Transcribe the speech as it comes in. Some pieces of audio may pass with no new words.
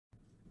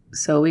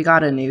So we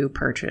got a new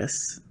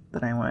purchase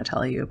that I want to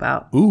tell you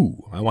about.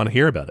 Ooh, I want to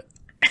hear about it.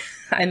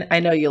 I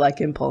know you like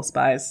impulse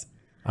buys.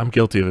 I'm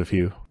guilty of a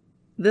few.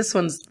 This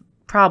one's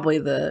probably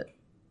the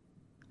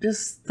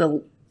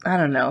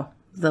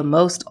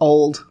most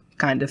old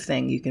kind of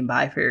thing you can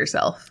buy for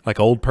yourself. Like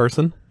old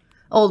person?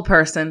 Old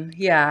person,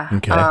 yeah.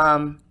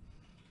 Okay.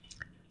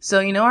 So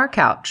you know our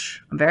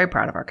couch. I'm very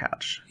proud of our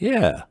couch.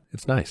 Yeah,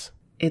 it's nice.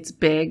 It's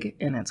big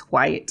and it's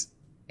white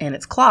and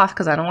it's cloth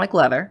because I don't like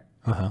leather.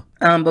 Uh-huh.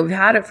 But we've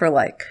had it for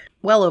like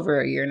well over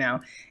a year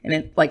now, and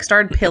it like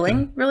started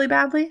pilling really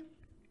badly.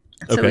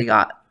 So Okay. we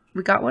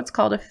got what's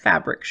called a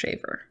fabric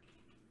shaver.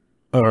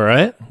 All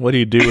right. What do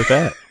you do with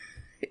that?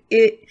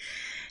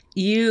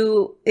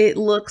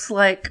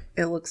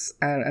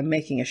 I'm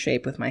making a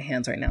shape with my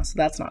hands right now, so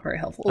that's not very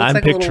helpful. I'm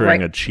like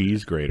picturing a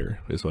cheese grater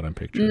is what I'm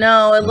picturing.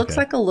 No, it looks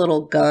like a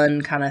little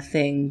gun kind of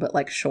thing, but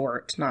like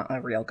short, not a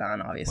real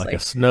gun, obviously. Like a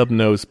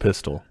snub-nosed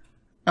pistol.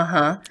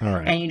 Uh-huh. All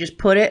right. And you just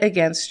put it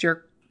against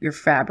your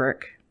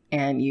fabric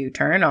and you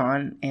turn it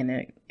on and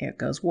it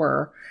goes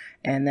whir,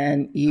 and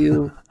then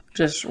you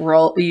just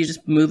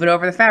move it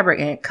over the fabric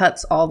and it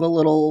cuts all the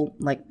little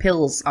like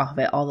pills off of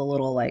it, all the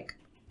little like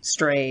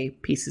stray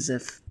pieces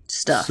of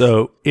stuff.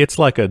 So it's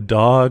like a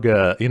dog,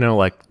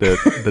 like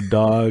the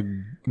dog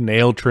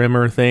nail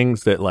trimmer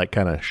things that like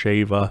kind of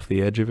shave off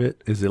the edge of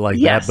it. Is it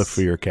like that, but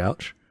for your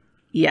couch?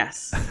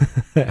 Yes.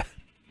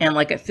 And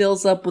like it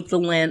fills up with the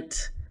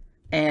lint,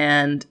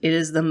 and it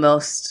is the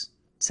most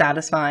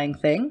satisfying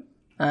thing.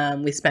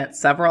 We spent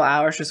several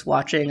hours just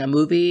watching a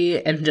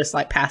movie and just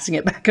like passing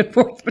it back and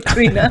forth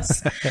between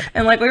us.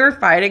 And like we were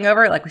fighting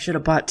over it, like we should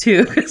have bought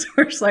two because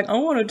we're just like, I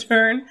want to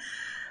turn.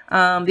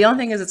 The only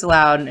thing is it's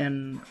loud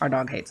and our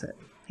dog hates it.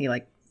 He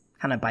like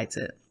kind of bites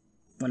it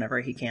whenever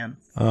he can.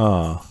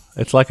 Oh,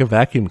 it's like a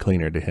vacuum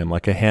cleaner to him,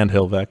 like a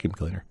handheld vacuum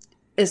cleaner.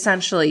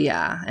 Essentially,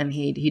 yeah. And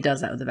he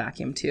does that with the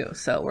vacuum too.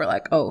 So we're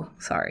like, oh,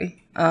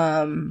 sorry.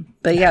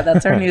 But yeah,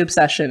 that's our new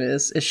obsession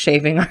is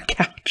shaving our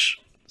couch.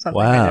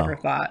 Something I never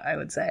thought I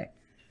would say.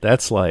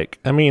 That's like,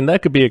 I mean,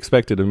 that could be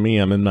expected of me.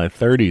 I'm in my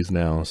 30s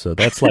now, so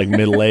that's like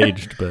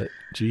middle-aged, but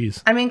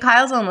geez. I mean,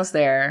 Kyle's almost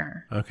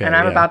there. Okay. And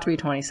I'm about to be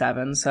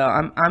 27, so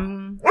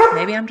I'm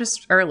maybe I'm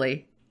just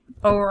early.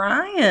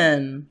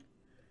 Orion.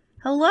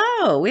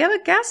 Hello. We have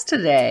a guest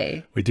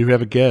today. We do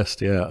have a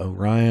guest, yeah.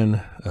 Orion,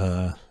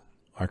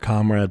 our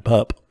comrade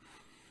pup.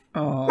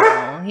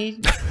 Oh, he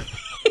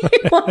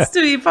wants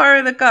to be part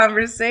of the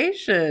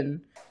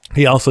conversation.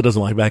 He also doesn't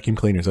like vacuum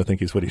cleaners, I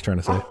think is what he's trying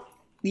to say.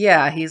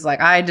 Yeah, he's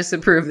like, I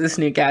disapprove of this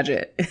new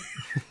gadget.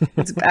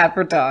 It's bad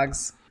for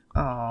dogs.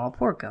 Oh,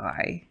 poor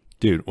guy.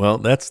 Dude, well,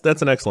 that's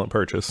an excellent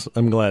purchase.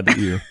 I'm glad that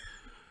you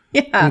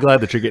Yeah. I'm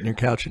glad that you're getting your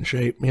couch in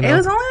shape, you know. It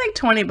was only like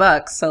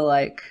 $20, so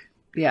like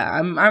yeah,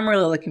 I'm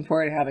really looking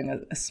forward to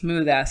having a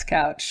smooth ass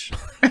couch.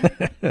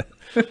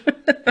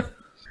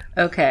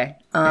 Okay.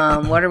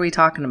 What are we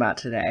talking about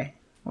today?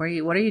 What are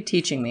you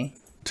teaching me?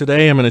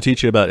 Today I'm going to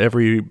teach you about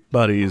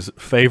everybody's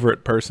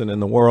favorite person in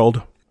the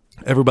world.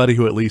 Everybody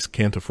who at least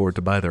can't afford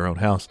to buy their own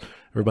house.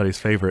 Everybody's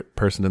favorite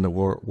person in the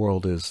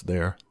world is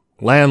their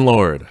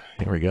landlord.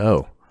 Here we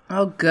go.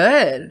 Oh,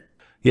 good.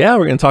 Yeah,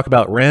 we're going to talk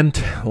about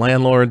rent,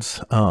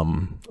 landlords,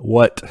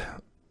 what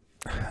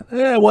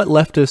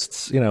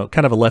leftists,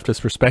 kind of a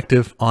leftist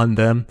perspective on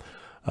them.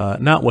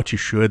 Not what you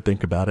should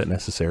think about it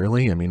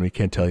necessarily. I mean, we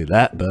can't tell you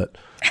that, but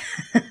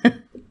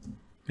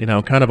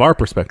kind of our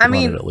perspective on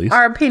it at least.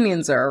 Our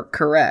opinions are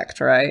correct,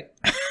 right?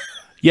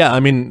 Yeah,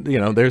 I mean,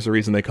 there's a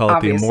reason they call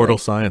it the immortal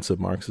science of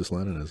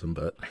Marxist-Leninism,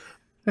 but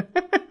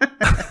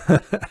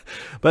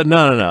but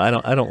no, I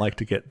don't like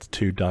to get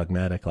too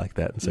dogmatic like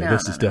that and say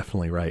this is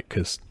definitely right,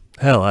 because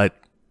hell,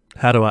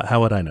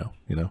 how would I know,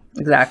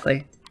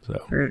 Exactly.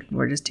 So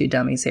we're just two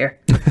dummies here.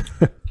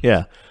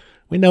 Yeah,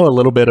 we know a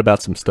little bit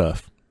about some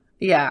stuff.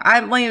 Yeah,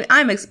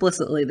 I'm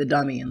explicitly the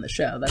dummy in the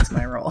show. That's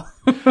my role.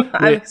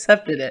 I've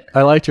accepted it.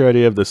 I liked your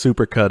idea of the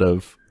supercut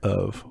of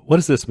what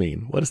does this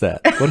mean? What is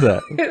that? What is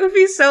that? It would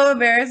be so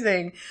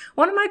embarrassing.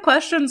 One of my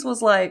questions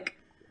was like,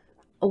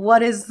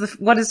 what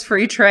is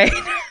free trade?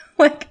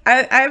 Like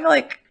I'm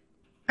like,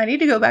 I need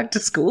to go back to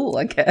school,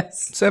 I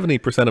guess.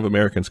 70% of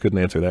Americans couldn't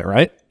answer that,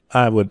 right?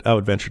 I would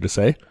venture to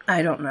say.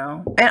 I don't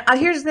know. And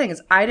here's the thing: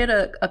 is I did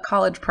a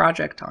college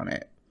project on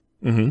it.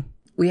 Mm-hmm.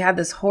 We had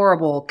this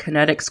horrible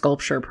kinetic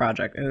sculpture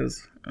project. It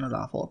was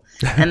awful.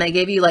 And they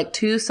gave you like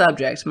two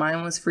subjects.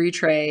 Mine was free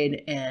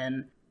trade,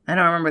 and I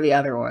don't remember the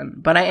other one.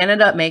 But I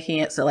ended up making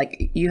it so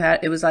like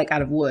it was like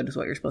out of wood is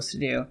what you're supposed to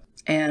do.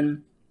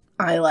 And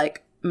I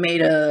like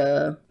made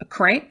a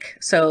crank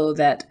so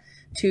that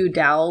two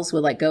dowels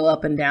would like go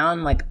up and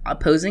down like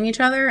opposing each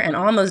other. And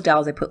on those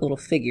dowels they put little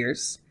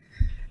figures.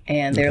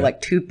 And they're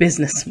like two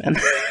businessmen.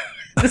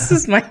 This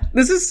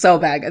is so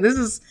bad. This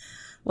is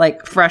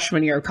like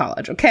freshman year of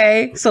college,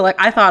 okay? So like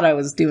I thought I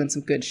was doing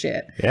some good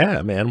shit.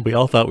 Yeah, man. We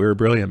all thought we were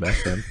brilliant back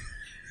then.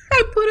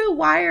 I put a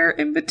wire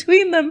in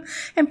between them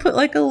and put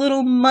like a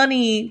little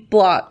money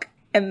block,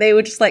 and they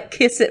would just like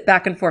kiss it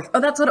back and forth. Oh,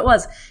 that's what it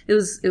was. It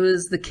was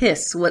the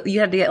kiss. What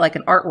you had to get like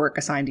an artwork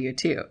assigned to you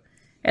too.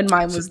 and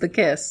mine was the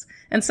kiss.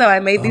 And so I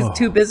made these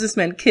two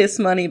businessmen kiss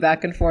money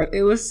back and forth.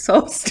 It was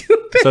so stupid.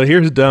 So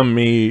here's dumb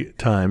me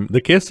time.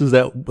 The kiss is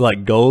that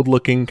like gold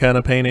looking kind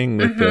of painting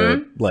with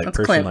the like That's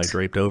person Klimt. like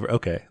draped over.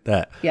 Okay,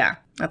 that. Yeah,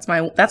 that's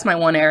my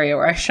one area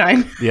where I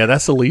shine. Yeah,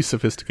 that's the least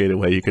sophisticated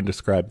way you can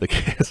describe the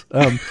kiss.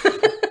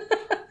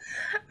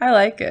 I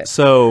like it.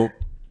 So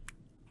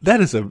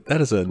that is a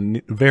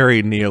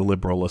very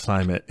neoliberal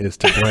assignment, is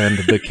to blend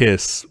the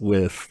kiss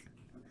with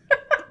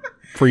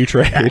free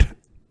trade.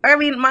 I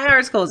mean, my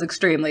art school is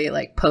extremely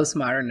like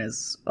postmodern,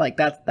 is like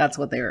that's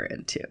what they were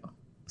into.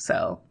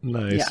 So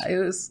Nice. yeah,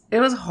 it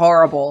was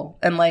horrible,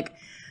 and like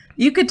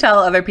you could tell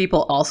other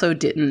people also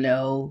didn't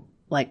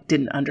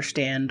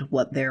understand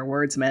what their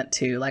words meant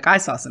too. Like I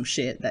saw some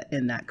shit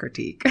in that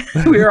critique.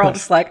 We were all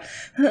just like,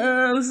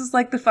 this is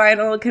like the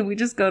final. Can we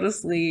just go to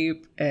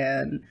sleep?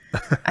 And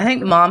I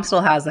think Mom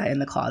still has that in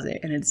the closet,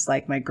 and it's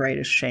like my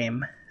greatest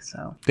shame.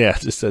 So Yeah,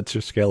 just set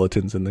your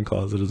skeletons in the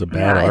closet as a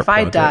bad art if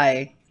I project.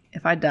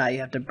 die, you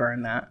have to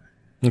burn that.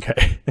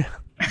 Okay.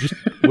 Just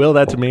will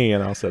that to me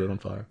and I'll set it on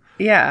fire.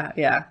 Yeah,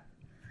 yeah.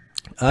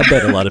 I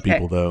bet a lot of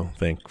people though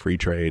think free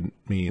trade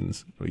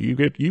means you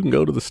can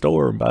go to the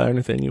store and buy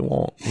anything you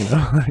want, you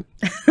know?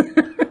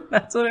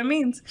 That's what it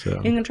means. So.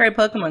 You can trade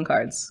Pokemon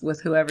cards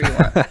with whoever you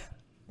want.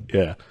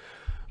 Yeah.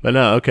 But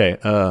no, okay.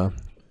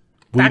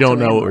 We Back to don't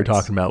know what we're landlords.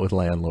 talking about with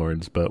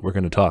landlords, but we're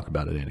going to talk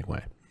about it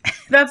anyway.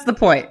 That's the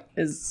point,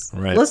 is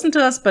Right. listen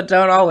to us, but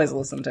don't always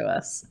listen to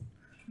us.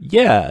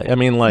 Yeah, I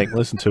mean, like,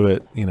 listen to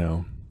it, you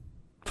know,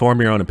 form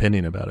your own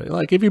opinion about it.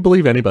 Like, if you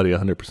believe anybody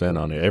 100%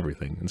 on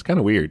everything, it's kind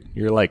of weird.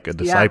 You're like a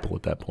disciple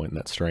at that point, and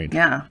that's strange.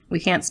 Yeah, we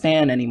can't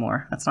stand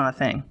anymore. That's not a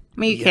thing. I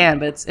mean, you can,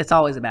 but it's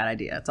always a bad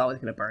idea. It's always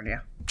going to burn you.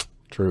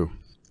 True.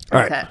 All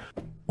right.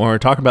 When we're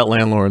talking about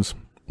landlords,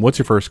 what's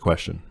your first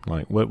question?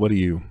 Like, what do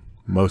you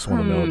most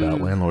want to know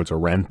about landlords or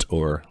rent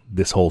or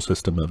this whole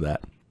system of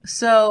that?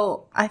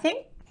 So I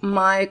think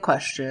my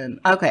question,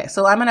 okay,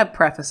 so I'm going to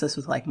preface this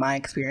with like my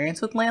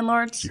experience with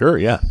landlords. Sure,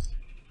 yeah.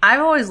 I've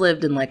always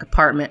lived in like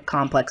apartment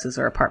complexes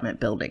or apartment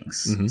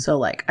buildings. So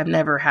like I've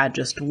never had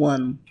just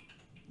one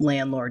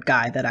landlord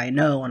guy that I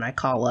know and I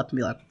call up and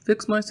be like,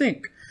 fix my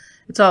sink.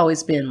 It's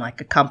always been like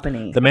a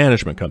company. The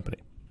management company.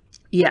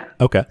 Yeah.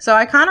 Okay. So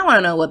I kind of want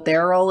to know what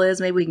their role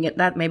is. Maybe we can get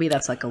that. Maybe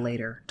that's like a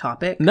later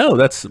topic.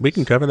 No, we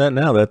can cover that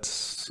now.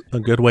 That's a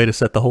good way to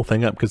set the whole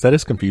thing up, because that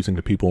is confusing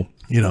to people.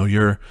 You know,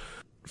 you're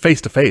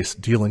face to face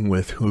dealing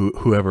with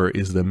whoever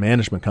is the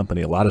management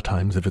company. A lot of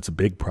times, if it's a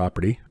big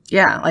property.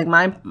 Yeah, like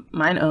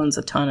mine owns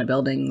a ton of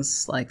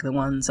buildings, like the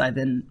ones I've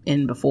been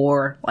in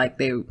before. Like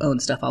they own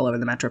stuff all over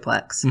the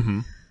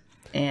Metroplex.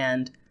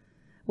 And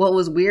what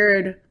was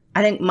weird,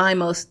 I think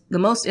the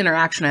most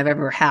interaction I've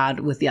ever had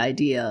with the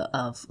idea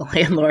of a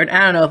landlord, I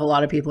don't know if a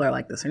lot of people are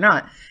like this or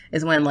not,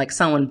 is when like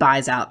someone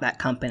buys out that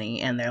company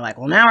and they're like,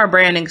 well, now our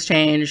branding's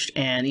changed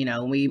and, you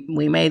know, we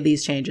made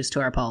these changes to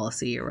our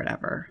policy or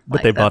whatever. But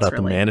like, they bought out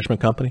the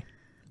management company?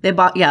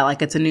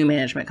 Like it's a new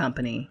management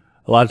company.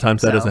 A lot of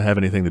times that doesn't have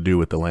anything to do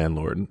with the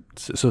landlord.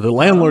 So the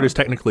landlord is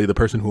technically the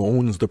person who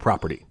owns the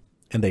property,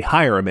 and they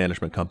hire a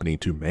management company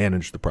to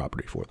manage the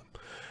property for them.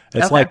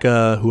 It's like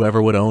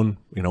whoever would own,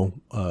 you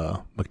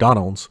know,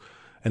 McDonald's,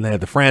 and they have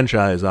the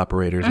franchise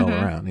operators all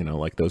around, you know,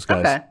 like those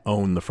guys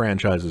own the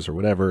franchises or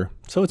whatever.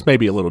 So it's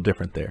maybe a little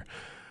different there.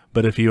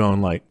 But if you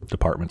own like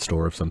department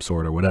store of some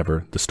sort or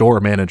whatever, the store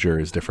manager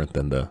is different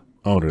than the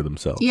owner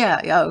themselves.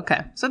 Yeah,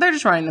 okay. So they're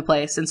just running the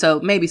place. And so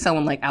maybe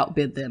someone like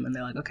outbid them and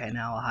they're like, okay,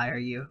 now I'll hire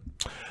you.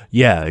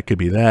 Yeah, it could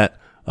be that.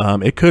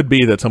 It could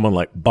be that someone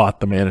like bought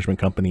the management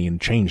company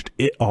and changed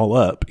it all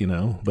up, you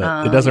know,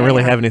 but it doesn't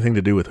really have anything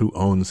to do with who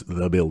owns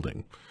the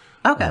building.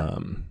 Okay.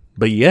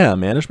 But yeah,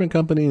 management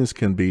companies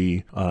can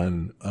be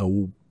on a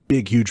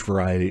big, huge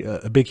variety,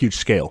 a big, huge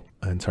scale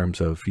in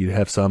terms of, you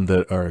have some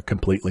that are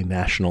completely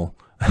national.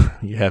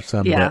 You have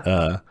some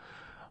that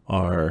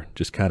are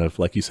just kind of,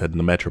 like you said, in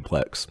the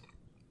Metroplex.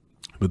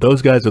 But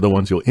those guys are the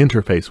ones you'll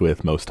interface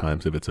with most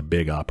times if it's a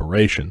big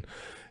operation.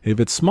 If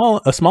it's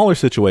a smaller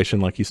situation,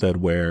 like you said,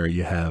 where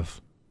you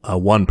have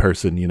one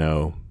person, you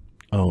know,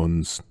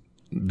 owns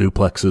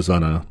duplexes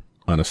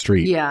on a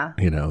street,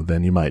 you know,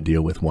 then you might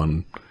deal with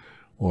one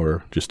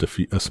or just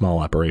a small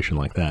operation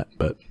like that.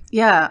 But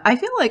yeah, I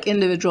feel like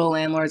individual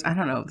landlords, I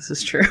don't know if this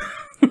is true.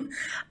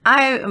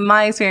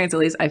 My experience, at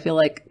least, I feel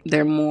like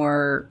they're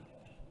more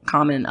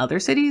common in other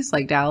cities.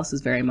 Like Dallas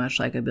is very much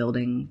like a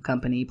building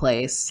company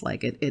place.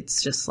 Like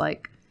it's just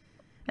like,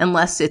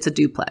 unless it's a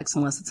duplex,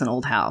 unless it's an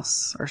old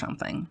house or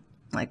something,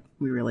 like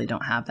we really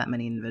don't have that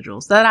many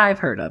individuals that I've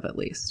heard of, at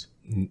least.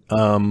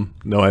 No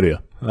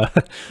idea.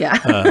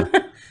 Yeah.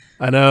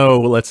 I know.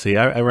 Let's see.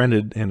 I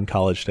rented in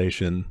College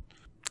Station,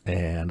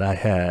 and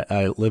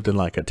I lived in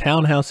like a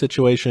townhouse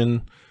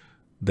situation.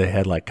 They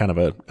had like kind of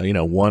a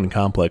one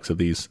complex of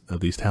these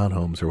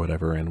townhomes or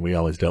whatever, and we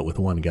always dealt with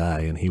one guy,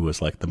 and he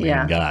was like the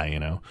main guy, you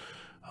know.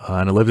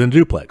 And I lived in a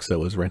duplex that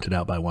was rented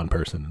out by one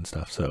person and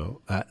stuff.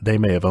 So they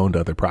may have owned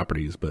other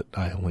properties, but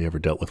I only ever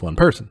dealt with one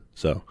person.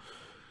 So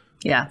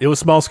yeah, it was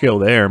small scale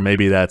there.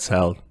 Maybe that's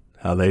how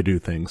how they do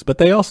things. But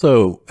they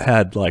also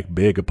had like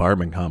big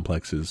apartment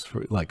complexes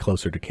for, like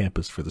closer to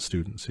campus for the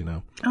students, you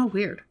know. Oh,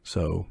 weird.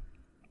 So.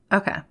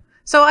 Okay.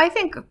 So I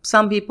think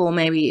some people,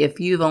 maybe if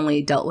you've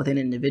only dealt with an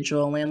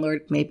individual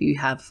landlord, maybe you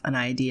have an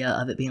idea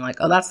of it being like,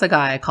 oh, that's the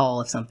guy I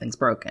call if something's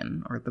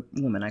broken, or the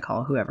woman I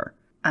call, whoever.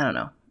 I don't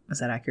know. Is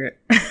that accurate?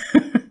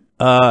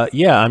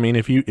 Yeah. I mean,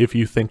 if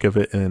you think of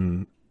it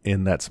in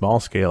that small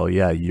scale,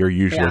 yeah, you're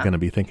usually going to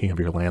be thinking of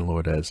your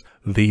landlord as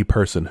the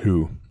person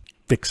who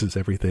fixes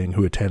everything,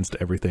 who attends to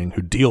everything,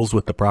 who deals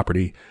with the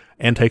property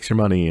and takes your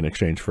money in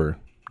exchange for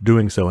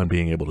doing so and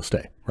being able to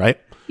stay, right?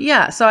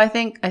 Yeah. So I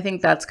think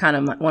that's kind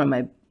of one of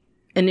my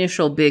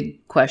initial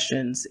big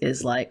questions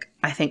is like,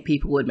 I think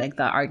people would make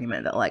that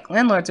argument that like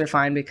landlords are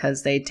fine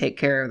because they take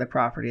care of the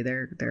property.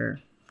 They're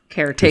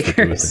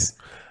caretakers.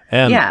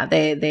 And yeah,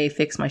 they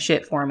fix my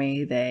shit for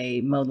me.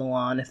 They mow the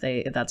lawn if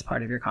that's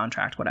part of your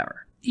contract,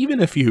 whatever. Even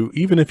if you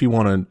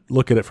want to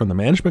look at it from the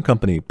management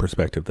company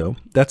perspective, though,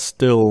 that's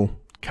still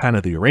kind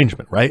of the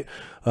arrangement, right?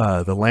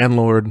 The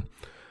landlord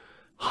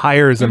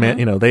hires a man,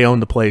 you know, they own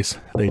the place,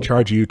 they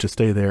charge you to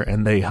stay there,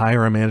 and they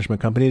hire a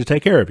management company to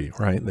take care of you,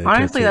 right?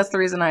 Honestly, that's the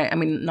reason I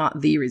mean, not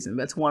the reason,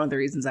 but it's one of the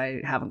reasons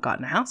I haven't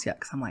gotten a house yet,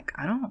 because I'm like,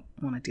 I don't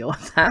want to deal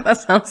with that. That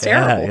sounds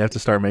terrible. Yeah, you have to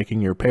start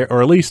making your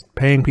or at least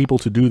paying people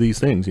to do these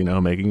things, you know,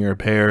 making your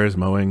repairs,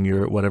 mowing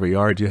your whatever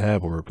yard you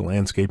have, or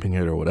landscaping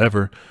it, or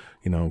whatever,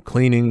 you know,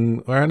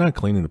 cleaning, or not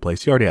cleaning the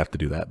place, you already have to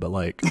do that, but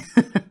like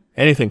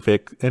anything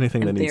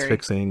that needs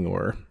fixing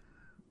or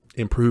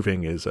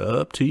improving is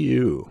up to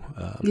you.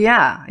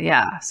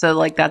 Yeah. So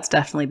like that's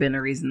definitely been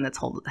a reason that's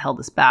held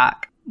us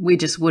back. We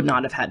just would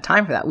not have had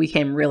time for that. We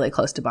came really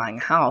close to buying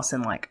a house,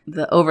 and like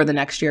over the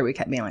next year we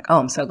kept being like, oh,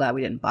 I'm so glad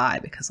we didn't buy,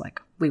 because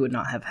like we would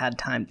not have had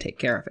time to take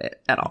care of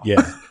it at all.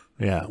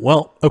 Yeah.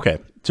 Well, okay.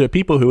 To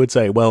people who would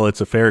say, well,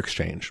 it's a fair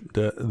exchange,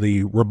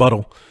 the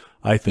rebuttal,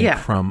 I think,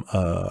 from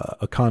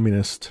a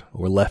communist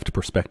or left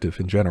perspective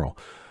in general,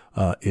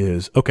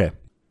 is, okay,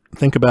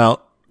 think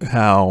about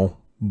how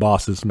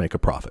bosses make a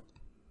profit.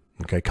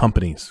 Okay,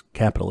 companies,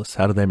 capitalists,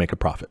 how do they make a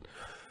profit?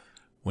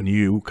 When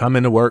you come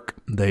into work,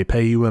 they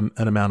pay you an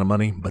amount of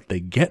money, but they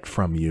get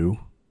from you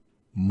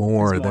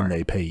more than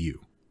they pay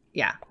you.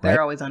 Yeah,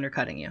 they're always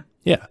undercutting you.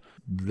 Yeah,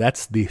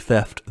 that's the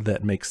theft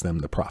that makes them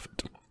the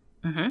profit.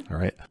 Mm-hmm. All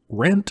right.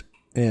 Rent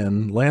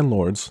and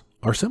landlords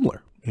are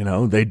similar. You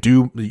know, they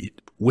do,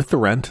 with the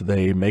rent,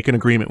 they make an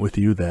agreement with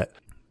you that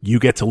you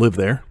get to live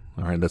there.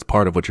 All right, that's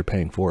part of what you're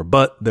paying for,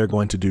 but they're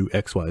going to do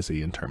X, Y,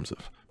 Z in terms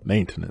of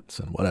maintenance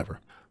and whatever.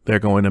 They're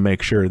going to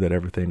make sure that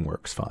everything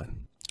works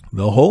fine.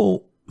 The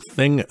whole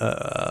thing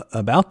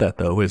about that,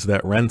 though, is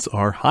that rents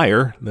are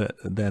higher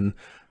than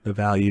the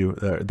value,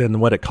 than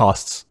what it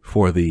costs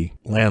for the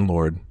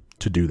landlord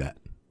to do that.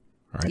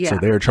 All right, so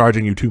they're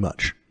charging you too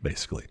much,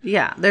 basically.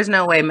 Yeah, there's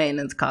no way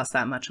maintenance costs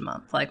that much a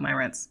month. Like, my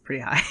rent's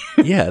pretty high.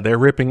 Yeah, they're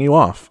ripping you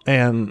off.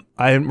 And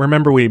I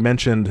remember we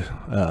mentioned,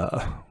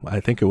 I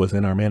think it was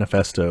in our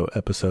manifesto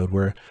episode,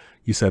 where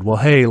you said, well,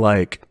 hey,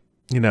 like,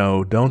 you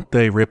know, don't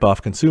they rip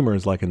off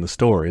consumers like in the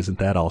store? Isn't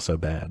that also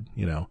bad,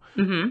 you know?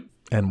 Mm-hmm.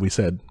 And we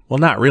said, well,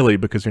 not really,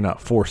 because you're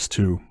not forced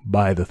to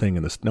buy the thing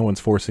in this. No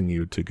one's forcing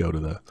you to go to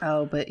the.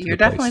 Oh, but you're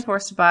definitely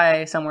forced to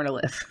buy somewhere to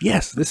live.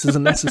 Yes, this is a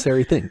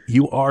necessary thing.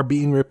 You are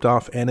being ripped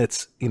off, and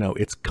it's, you know,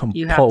 it's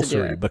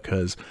compulsory,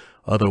 because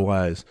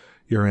otherwise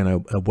you're in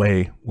a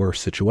way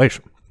worse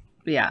situation.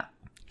 Yeah.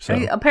 So I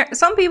mean,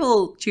 some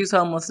people choose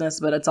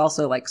homelessness, but it's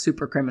also like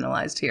super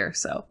criminalized here.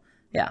 So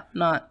yeah,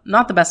 not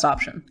the best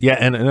option. Yeah,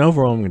 and an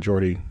overwhelming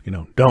majority, you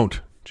know,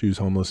 don't choose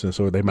homelessness,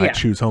 or they might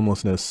choose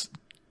homelessness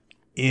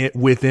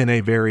within a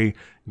very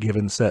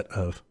given set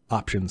of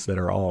options that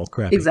are all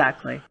crappy.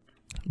 Exactly.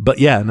 But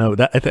yeah, no,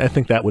 I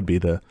think that would be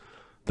the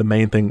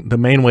main thing. The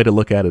main way to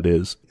look at it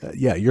is,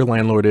 your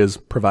landlord is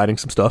providing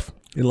some stuff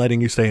and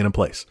letting you stay in a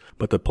place.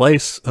 But the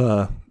place,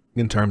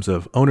 in terms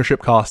of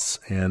ownership costs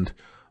and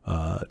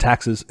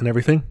taxes and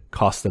everything,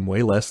 costs them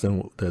way less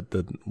than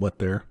what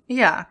they're.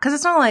 Yeah, because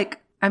it's not like,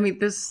 I mean,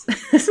 this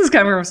is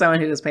coming from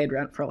someone who has paid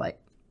rent for like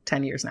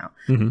 10 years now,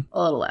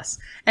 a little less.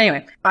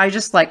 Anyway, I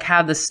just like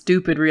had this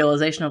stupid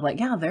realization of like,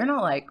 yeah, they're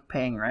not like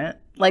paying rent.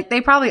 Like,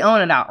 they probably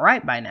own it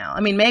outright by now. I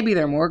mean, maybe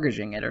they're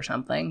mortgaging it or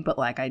something, but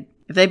like, if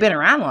they've been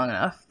around long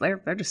enough,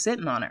 they're just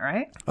sitting on it,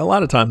 right? A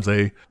lot of times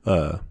they,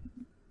 I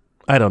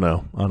don't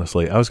know,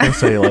 honestly. I was going to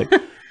say like,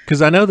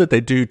 because I know that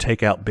they do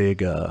take out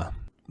big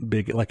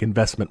like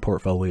investment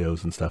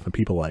portfolios and stuff, and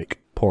people like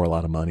pour a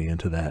lot of money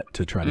into that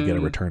to try to get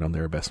a return on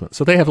their investment.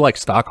 So they have like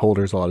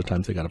stockholders. A lot of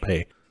times they got to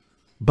pay,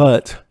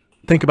 but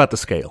think about the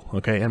scale,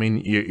 okay? I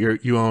mean,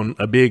 you own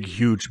a big,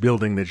 huge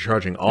building that's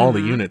charging all the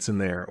units in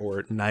there,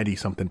 or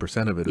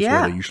 90-something% of it is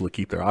where they usually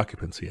keep their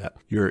occupancy at.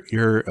 You're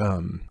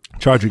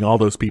charging all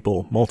those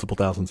people multiple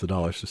thousands of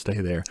dollars to stay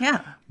there.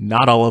 Yeah.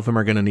 Not all of them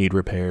are going to need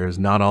repairs.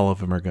 Not all of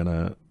them are going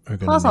to.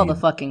 Plus all the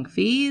fucking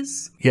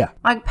fees. Yeah.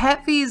 Like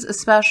pet fees,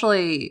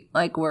 especially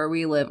like where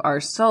we live,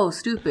 are so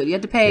stupid. You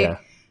have to pay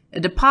a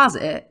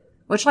deposit.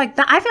 Which, like,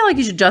 I feel like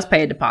you should just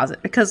pay a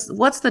deposit, because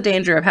what's the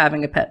danger of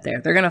having a pet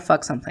there? They're going to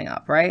fuck something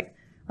up, right?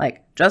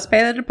 Like, just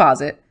pay the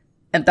deposit,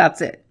 and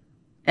that's it.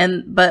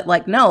 But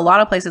like, no, a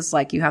lot of places,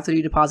 like, you have to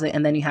do deposit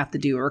and then you have to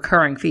do a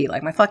recurring fee.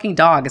 Like, my fucking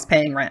dog is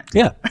paying rent.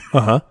 Yeah.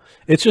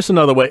 It's just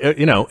another way,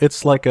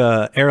 it's like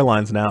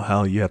airlines now,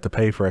 how you have to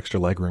pay for extra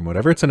legroom,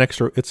 whatever. It's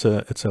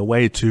a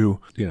way to,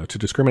 to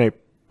discriminate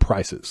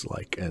prices,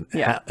 like, and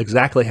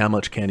exactly how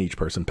much can each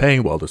person pay.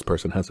 Well, this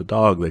person has a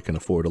dog, they can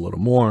afford a little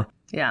more.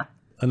 Yeah.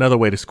 Another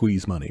way to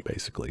squeeze money,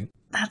 basically.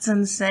 That's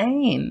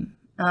insane.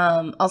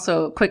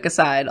 Also, quick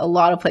aside, a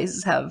lot of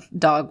places have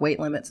dog weight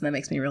limits, and that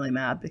makes me really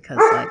mad because,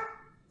 like,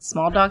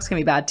 small dogs can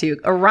be bad too.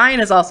 Orion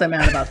is also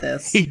mad about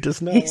this. He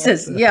does not. He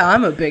says, yeah,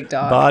 I'm a big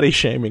dog. Body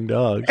shaming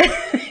dogs.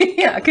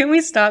 Yeah, can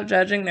we stop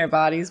judging their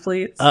bodies,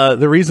 please?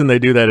 The reason they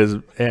do that is,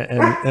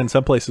 and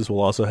some places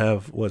will also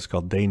have what's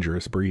called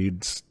dangerous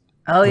breeds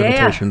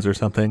limitations or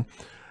something.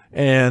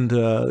 And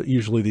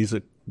usually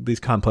these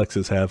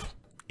complexes have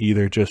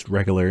either just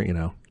regular,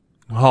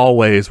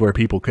 hallways where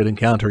people could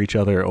encounter each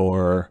other,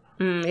 or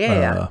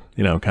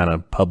kind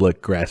of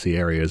public grassy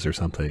areas or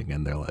something.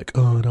 And they're like,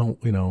 oh,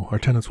 our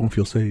tenants won't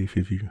feel safe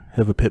if you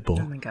have a pit bull.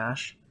 Oh my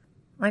gosh.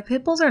 Like,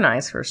 pit bulls are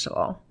nice, first of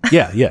all.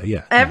 Yeah.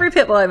 Every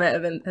pit bull I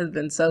met has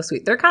been so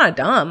sweet. They're kind of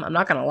dumb. I'm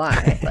not going to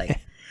lie. Like,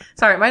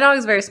 sorry, my dog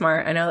is very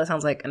smart. I know that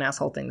sounds like an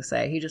asshole thing to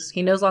say.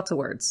 He knows lots of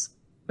words.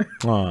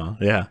 Oh,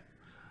 yeah.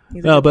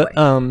 No, but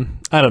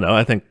I don't know.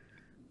 I think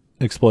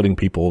exploiting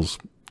people's,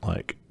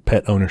 like,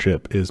 pet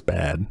ownership is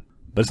bad.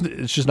 But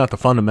it's just not the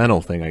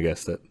fundamental thing, I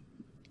guess, that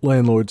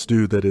landlords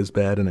do that is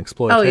bad and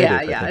exploitative. Oh,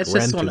 yeah. It's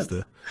just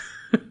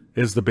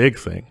is the big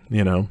thing,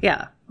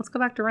 Yeah. Let's go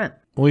back to rent.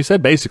 Well, you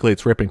said basically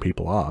it's ripping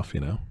people off,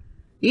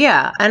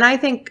 Yeah, and I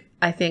think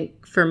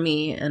for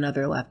me and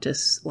other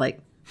leftists,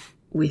 like,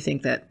 we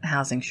think that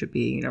housing should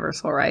be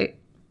universal, right?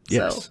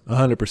 Yes,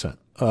 100%.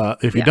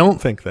 If you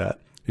don't think that,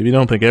 if you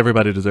don't think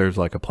everybody deserves,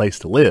 like, a place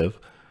to live,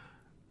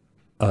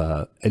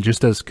 and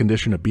just as a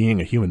condition of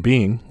being a human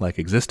being, like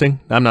existing,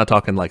 I'm not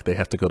talking like they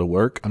have to go to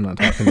work. I'm not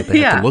talking that they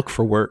have to look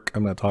for work.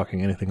 I'm not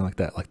talking anything like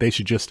that. Like, they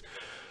should just,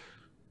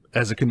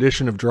 as a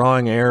condition of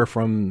drawing air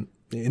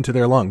into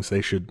their lungs,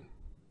 they should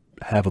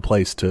have a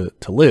place to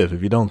live.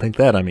 If you don't think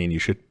that, I mean, you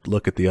should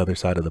look at the other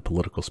side of the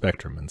political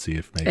spectrum and see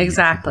if maybe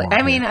exactly.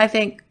 I mean, I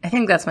think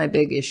that's my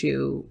big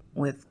issue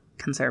with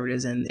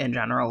conservatives in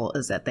general,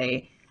 is that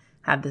they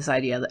have this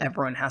idea that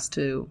everyone has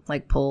to,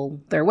 like,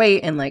 pull their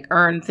weight and, like,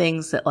 earn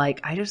things that, like,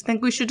 I just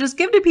think we should just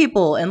give to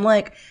people. And,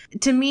 like,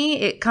 to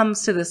me, it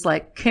comes to this,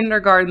 like,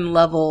 kindergarten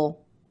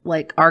level,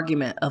 like,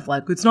 argument of,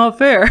 like, it's not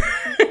fair.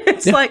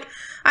 It's like,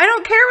 I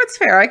don't care what's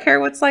fair. I care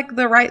what's, like,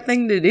 the right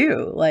thing to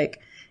do. Like,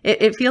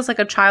 it feels like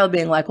a child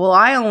being like, well,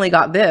 I only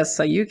got this,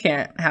 so you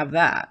can't have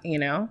that,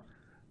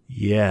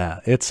 Yeah,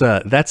 it's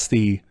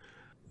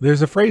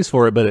there's a phrase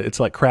for it, but it's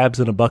like crabs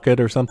in a bucket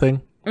or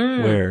something,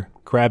 where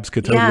crabs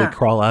could totally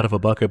crawl out of a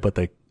bucket, but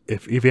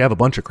if you have a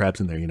bunch of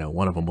crabs in there,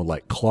 one of them will,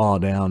 like, claw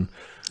down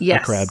a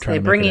crab. They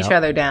bring each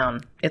other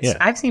down.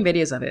 I've seen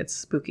videos of it. It's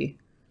spooky.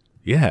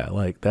 Yeah,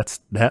 like, that's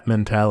that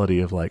mentality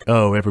of, like,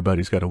 oh,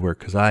 everybody's got to work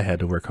because I had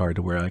to work hard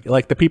to where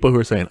like the people who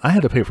are saying I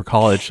had to pay for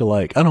college, so,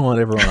 like, I don't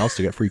want everyone else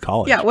to get free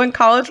college. Yeah, when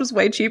college was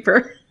way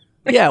cheaper.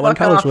 Yeah, when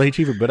college was way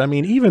cheaper. But I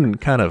mean, even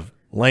kind of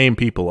lame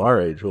people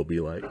our age will be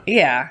like,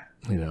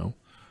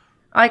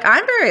 like,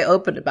 I'm very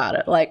open about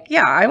it. Like,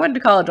 yeah, I went to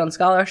college on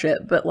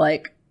scholarship, but,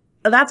 like,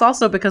 that's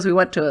also because we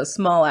went to a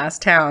small ass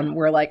town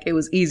where, like, it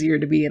was easier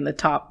to be in the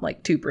top,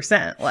 like,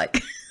 2%.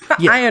 Like,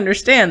 I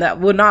understand that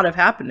would not have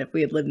happened if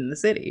we had lived in the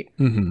city.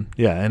 Mm-hmm.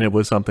 Yeah, and it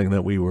was something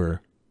that we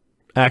were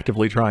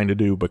actively trying to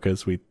do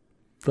because we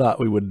thought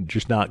we would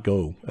just not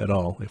go at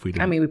all if we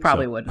didn't. I mean, we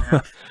probably wouldn't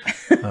have.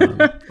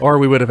 Or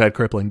we would have had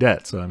crippling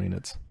debt. So, I mean,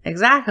 it's...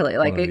 Exactly.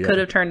 Like, it could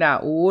have turned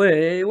out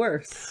way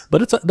worse.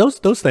 But it's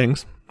those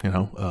things,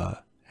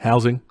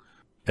 housing,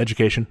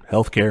 education,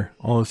 healthcare,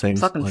 all those things.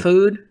 Fucking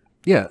food.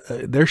 Yeah,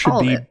 there should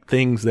be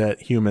things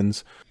that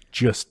humans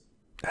just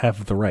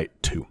have the right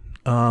to.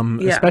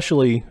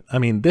 Especially, I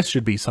mean, this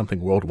should be something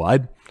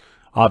worldwide.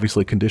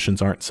 Obviously,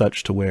 conditions aren't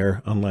such to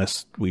where,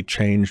 unless we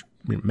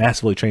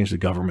massively change the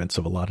governments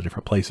of a lot of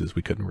different places,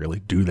 we couldn't really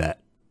do that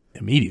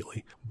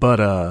immediately.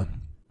 But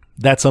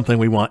that's something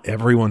we want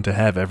everyone to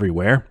have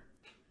everywhere.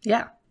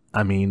 Yeah.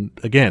 I mean,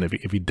 again,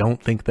 if you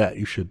don't think that,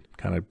 you should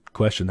kind of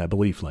question that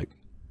belief. Like,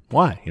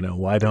 why?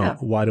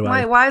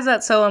 Why is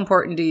that so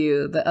important to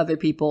you that other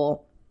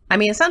people, I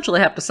mean,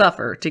 essentially have to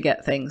suffer to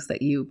get things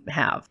that you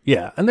have?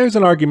 Yeah. And there's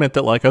an argument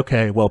that, like,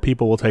 okay, well,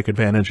 people will take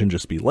advantage and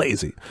just be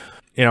lazy.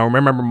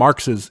 Remember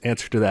Marx's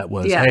answer to that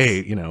was,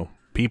 hey,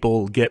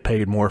 people get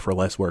paid more for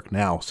less work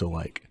now. So,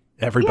 like,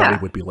 everybody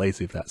would be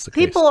lazy if that's the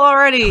case. People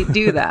already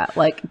do that.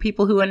 Like,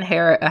 people who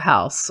inherit a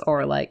house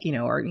or, like,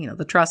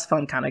 the trust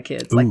fund kind of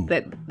kids. Like,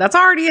 that's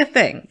already a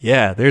thing.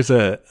 Yeah. There's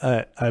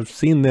I've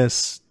seen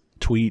this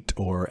tweet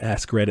or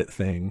Ask Reddit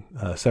thing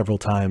several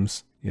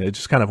times. It's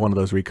just kind of one of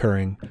those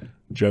recurring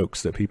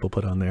jokes that people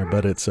put on there.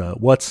 But it's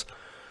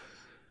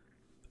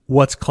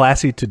what's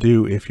classy to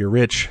do if you're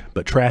rich,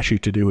 but trashy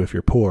to do if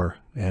you're poor.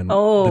 And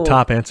the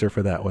top answer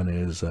for that one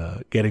is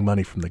getting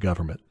money from the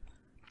government.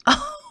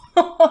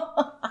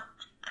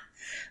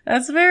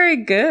 That's very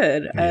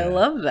good. Yeah. I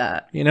love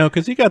that.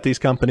 Because you got these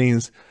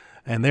companies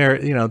And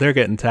they're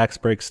getting tax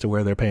breaks to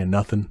where they're paying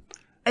nothing.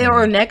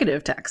 Or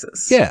negative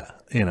taxes. Yeah.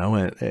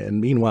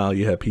 And meanwhile,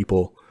 you have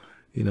people,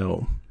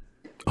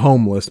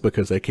 homeless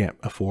because they can't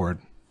afford,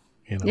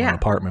 an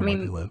apartment where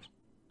they live.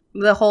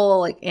 The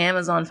whole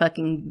Amazon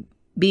fucking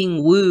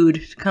being wooed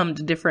to come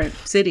to different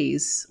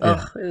cities.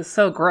 Ugh, it was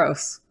so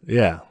gross.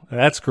 Yeah,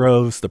 that's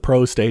gross. The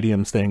pro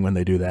stadiums thing when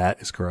they do that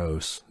is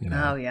gross.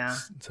 Oh yeah.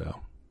 So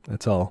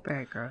that's all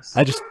very gross.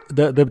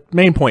 The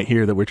main point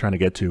here that we're trying to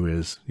get to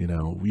is,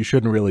 you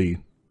shouldn't really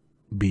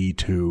be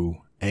too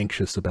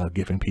anxious about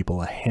giving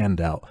people a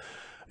handout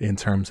in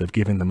terms of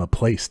giving them a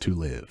place to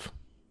live.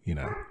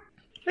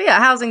 But yeah,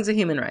 housing's a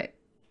human right.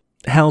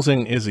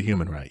 Housing is a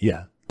human right.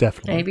 Yeah,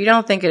 definitely. And if you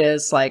don't think it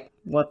is,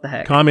 what the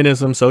heck?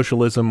 Communism,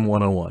 socialism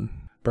 101.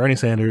 Bernie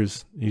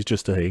Sanders, he's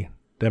just a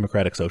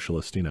democratic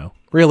socialist,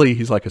 Really,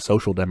 he's like a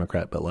social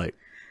democrat, but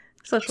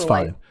social it's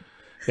fine.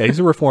 Yeah, he's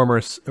a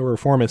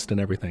reformist and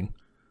everything.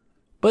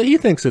 But he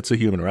thinks it's a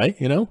human right,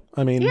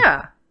 I mean,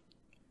 yeah.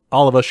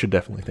 All of us should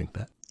definitely think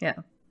that. Yeah.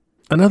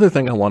 Another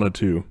thing I wanted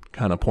to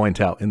kind of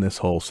point out in this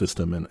whole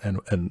system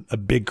and a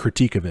big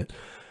critique of it,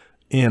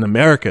 in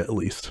America at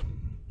least,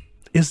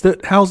 is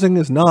that housing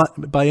is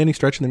not, by any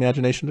stretch of the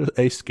imagination,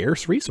 a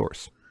scarce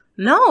resource.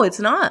 No, it's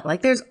not.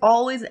 There's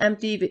always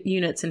empty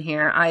units in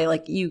here.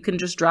 You can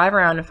just drive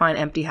around and find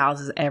empty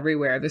houses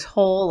everywhere. There's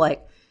whole,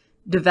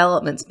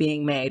 developments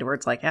being made where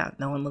it's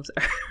no one lives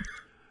there.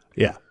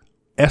 Yeah.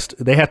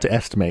 They have to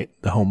estimate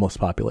the homeless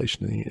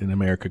population in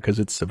America because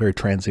it's a very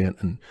transient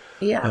and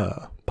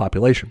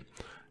population.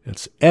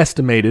 It's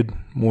estimated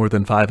more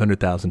than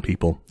 500,000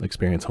 people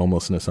experience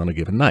homelessness on a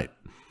given night.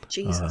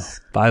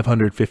 Jesus.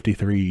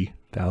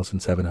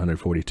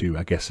 553,742,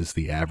 I guess, is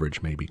the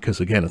average, maybe, because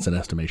again, it's an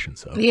estimation.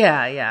 So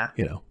yeah.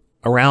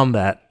 Around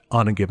that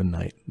on a given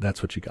night,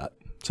 that's what you got.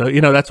 So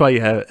that's why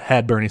you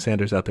had Bernie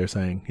Sanders out there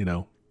saying,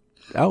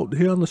 out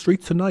here on the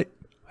streets tonight,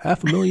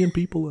 500,000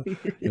 people.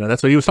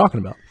 That's what he was talking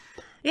about.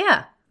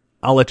 Yeah.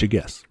 I'll let you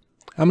guess.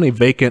 How many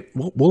vacant?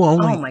 We'll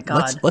only. Oh my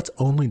God. Let's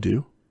only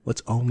do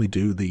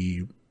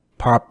the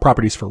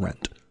properties for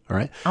rent. All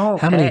right. Oh,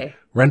 okay. How many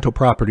rental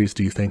properties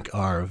do you think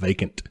are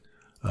vacant?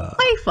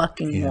 Way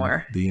fucking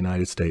more. The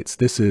United States.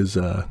 This is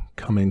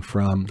coming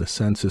from the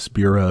Census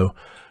Bureau,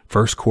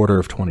 first quarter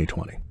of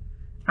 2020.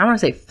 I'm gonna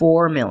say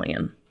 4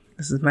 million.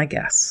 This is my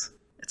guess.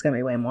 It's gonna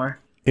be way more.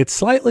 It's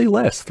slightly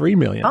less, 3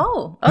 million.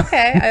 Oh,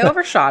 okay. I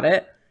overshot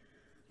it.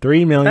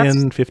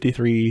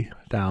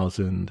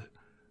 3,053,000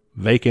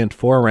 vacant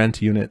for rent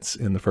units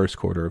in the first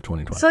quarter of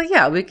 2020. So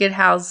yeah, we could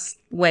house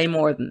way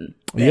more than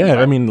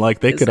yeah, I mean,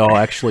 they could all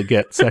actually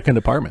get second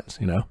apartments,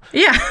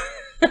 Yeah.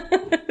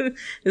 This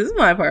is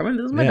my apartment.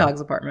 This is my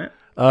dog's apartment.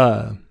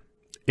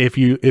 If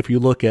you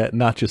look at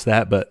not just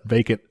that, but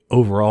vacant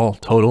overall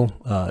total,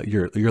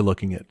 you're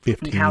looking at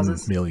 15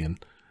 million.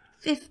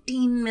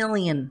 15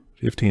 million.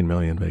 15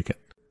 million vacant.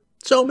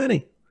 So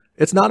many.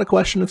 It's not a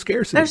question of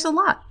scarcity. There's a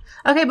lot.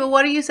 Okay, but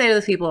what do you say to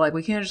the people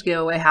we can't just give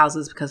away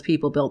houses because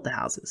people built the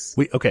houses?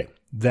 Okay,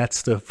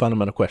 that's the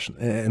fundamental question.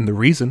 And the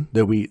reason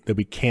that we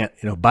can't,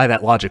 by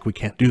that logic, we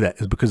can't do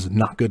that is because it's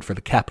not good for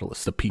the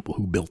capitalists, the people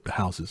who built the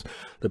houses,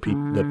 the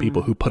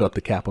people who put up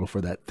the capital for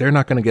that. They're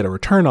not going to get a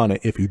return on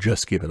it if you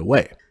just give it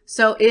away.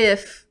 So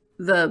if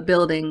the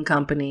building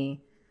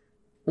company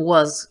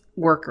was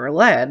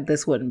worker-led,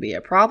 this wouldn't be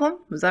a problem?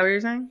 Is that what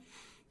you're saying?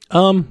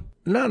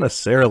 Not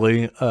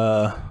necessarily.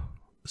 I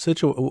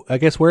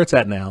guess where it's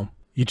at now,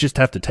 you just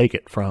have to take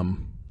it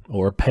from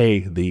or pay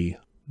the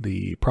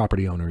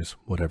property owners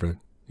whatever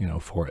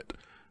for it.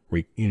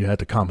 You have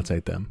to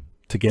compensate them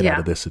to get out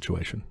of this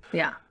situation.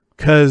 Yeah,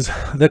 because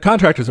the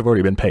contractors have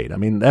already been paid. I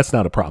mean, that's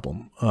not a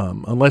problem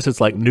unless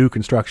it's new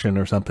construction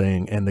or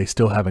something, and they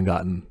still haven't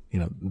gotten.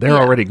 They're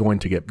already going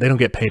to get. They don't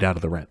get paid out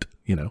of the rent.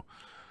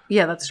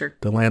 Yeah, that's true.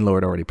 The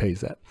landlord already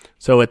pays that.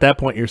 So at that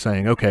point, you're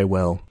saying, okay,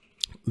 well,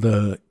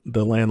 the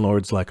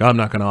landlord's I'm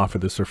not going to offer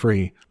this for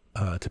free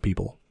to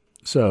people.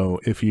 So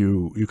if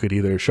you could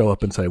either show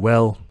up and say,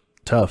 well,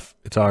 tough,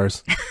 it's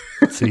ours,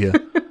 see ya.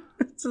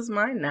 This is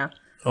mine now.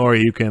 Or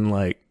you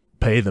can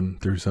pay them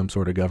through some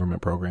sort of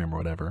government program or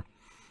whatever.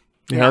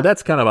 You know,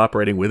 that's kind of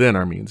operating within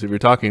our means. If you're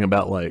talking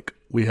about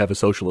we have a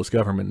socialist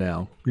government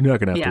now, you're not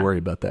going to have to worry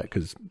about that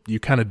because you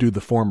kind of do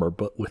the former,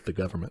 but with the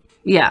government.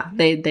 Yeah,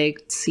 they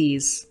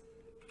seize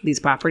these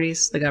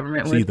properties, the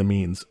government seize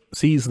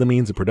the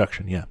means of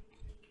production, yeah.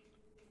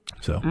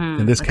 So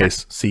in this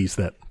case, seize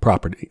that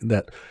property,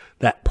 that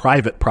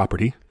private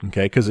property,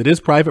 okay? Because it is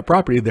private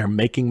property. They're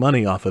making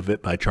money off of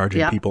it by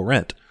charging people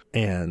rent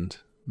and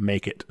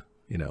make it,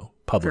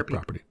 public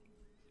property.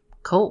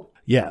 Cool.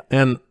 Yeah,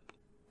 and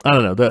I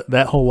don't know,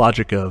 that whole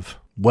logic of,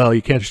 well,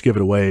 you can't just give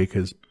it away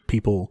because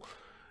people,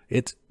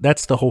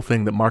 that's the whole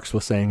thing that Marx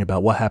was saying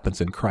about what happens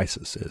in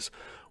crisis is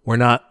we're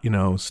not,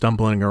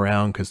 stumbling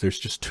around because there's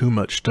just too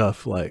much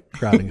stuff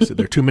crowding.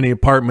 There are too many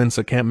apartments.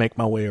 I can't make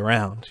my way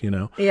around,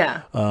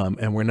 Yeah.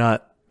 And we're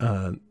not,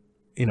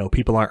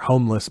 people aren't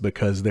homeless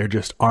because there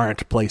just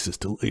aren't places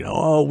to, we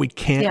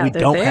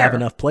don't have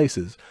enough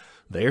places.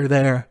 They're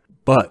there,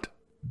 but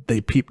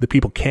the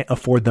people can't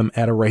afford them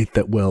at a rate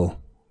that will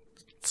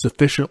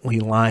sufficiently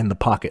line the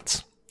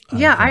pockets.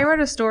 Yeah, I read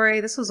a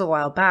story, this was a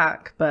while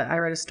back, but I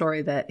read a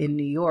story that in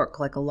New York,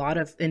 like a lot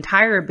of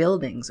entire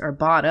buildings are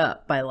bought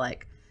up by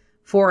like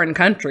foreign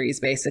countries,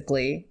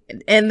 basically.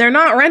 And they're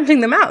not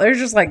renting them out. They're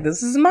just like,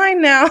 this is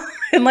mine now.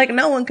 And like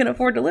no one can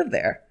afford to live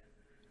there.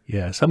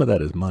 Yeah, some of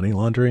that is money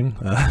laundering.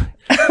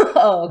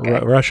 Oh, okay.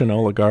 Russian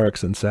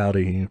oligarchs and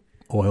Saudi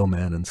oil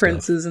men and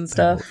princes and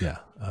stuff. Yeah.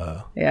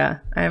 Yeah,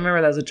 I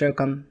remember that was a joke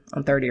on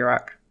 30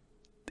 Rock.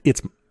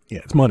 It's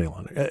money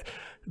laundering.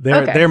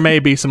 There may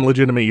be some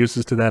legitimate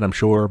uses to that, I'm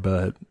sure,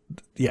 but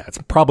yeah, it's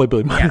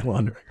probably money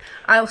laundering.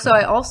 I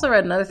also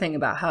read another thing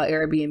about how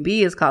Airbnb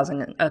is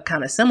causing a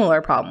kind of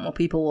similar problem where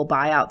people will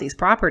buy out these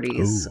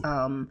properties.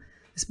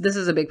 This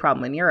is a big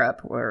problem in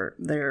Europe where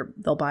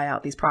they'll buy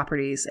out these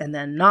properties and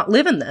then not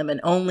live in them and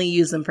only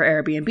use them for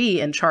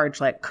Airbnb and charge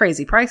like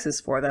crazy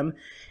prices for them.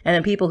 And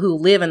then people who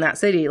live in that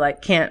city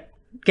like can't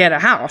get a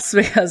house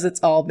because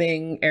it's all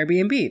being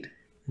Airbnb'd.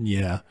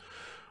 Yeah.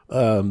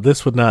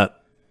 This would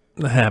not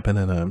happen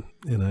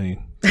in a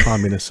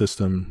communist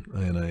system,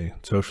 in a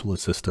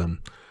socialist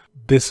system.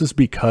 This is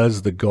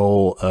because the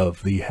goal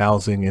of the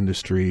housing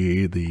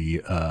industry,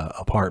 the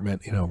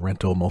apartment,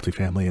 rental,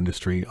 multifamily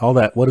industry, all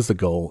that. What is the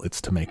goal?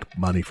 It's to make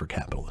money for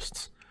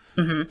capitalists.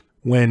 Mm-hmm.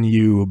 When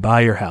you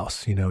buy your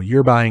house,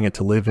 you're buying it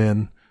to live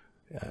in.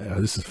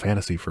 This is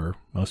fantasy for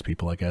most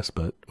people, I guess,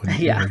 but when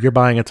you're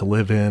buying it to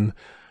live in,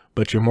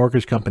 but your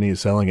mortgage company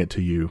is selling it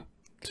to you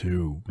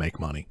to make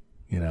money.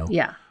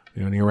 Yeah.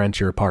 When you rent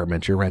your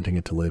apartment, you're renting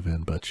it to live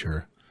in, but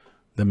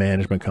the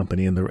management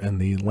company and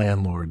the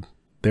landlord,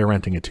 they're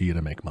renting it to you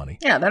to make money.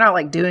 Yeah, they're not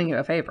like doing you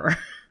a favor.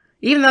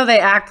 Even though they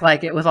act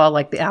like it with all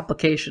like the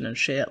application and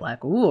shit,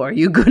 like, ooh, are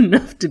you good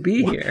enough to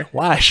be here?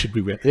 Why should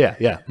we rent? Yeah.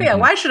 Mm-hmm. Yeah,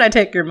 why should I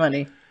take your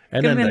money?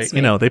 And then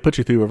they put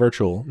you through a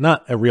virtual,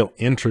 not a real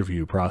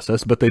interview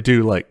process, but they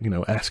do like,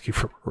 ask you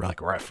for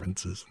like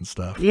references and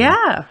stuff.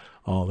 Yeah. And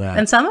all that.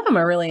 And some of them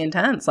are really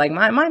intense. Like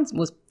mine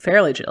was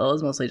fairly chill. It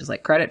was mostly just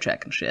like credit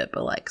check and shit.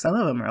 But like some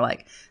of them are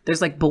like,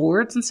 there's like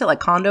boards and stuff,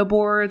 like condo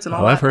boards and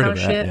all that kind of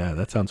shit. I've heard of that. Yeah,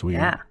 that sounds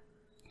weird. Yeah.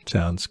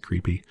 Sounds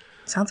creepy.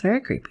 Sounds very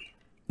creepy.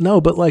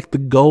 No, but like the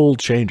goal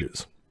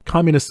changes.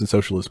 Communists and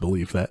socialists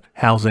believe that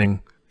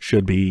housing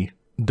should be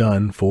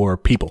done for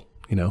people.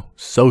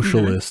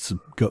 Socialists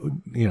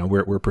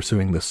we're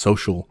pursuing the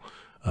social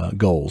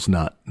goals,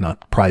 not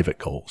private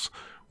goals.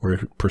 We're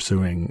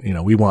pursuing,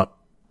 we want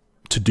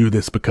to do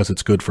this because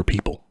it's good for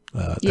people.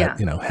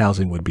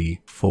 Housing would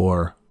be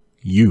for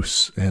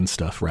use and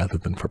stuff rather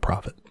than for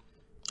profit.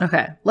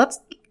 Okay, let's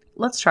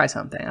try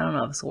something. I don't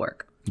know if this will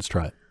work. Let's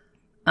try it.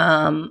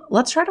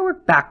 Let's try to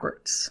work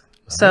backwards.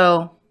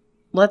 So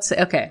let's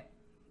say, okay,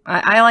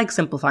 I like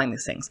simplifying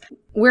these things.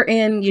 We're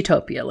in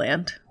Utopia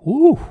land.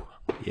 Ooh,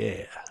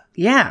 yeah.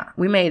 Yeah,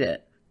 we made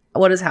it.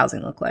 What does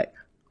housing look like?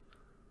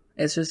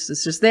 It's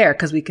just there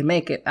because we can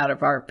make it out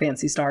of our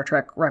fancy Star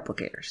Trek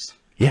replicators.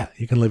 Yeah,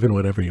 you can live in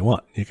whatever you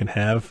want. You can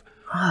have...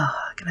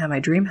 I can have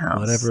my dream house.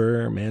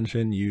 Whatever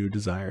mansion you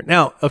desire.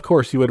 Now, of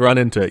course, you would run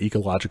into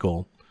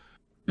ecological...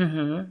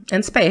 Mm-hmm.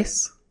 And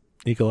space.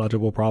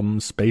 Ecological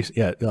problems, space.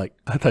 Yeah, like,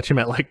 I thought you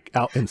meant like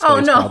out in space. Oh,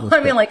 no. Problems, I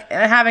mean, like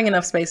having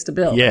enough space to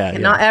build. Yeah,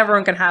 and not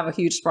everyone can have a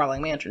huge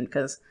sprawling mansion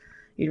because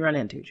you'd run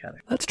into each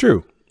other. That's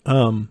true.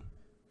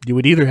 You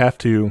would either have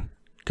to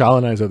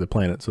colonize other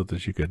planets so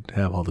that you could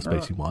have all the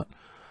space you want.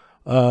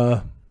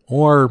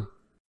 Or,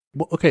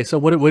 okay, so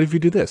what if you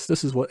do this?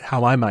 This is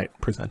how I might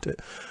present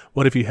it.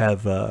 What if you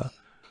have,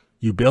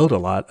 you build a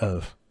lot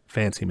of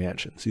fancy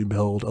mansions. You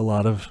build a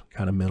lot of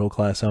kind of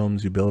middle-class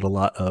homes. You build a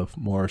lot of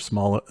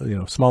smaller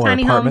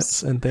Tiny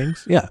apartments homes. And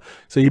things. Yeah.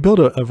 So you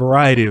build a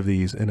variety of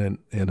these in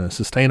a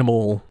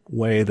sustainable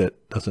way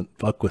that doesn't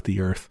fuck with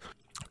the earth.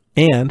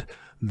 And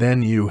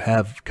then you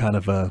have kind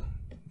of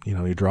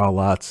you draw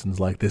lots and it's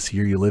like this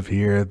year you live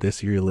here,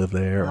 this year you live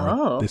there,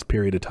 or this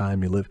period of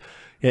time you live.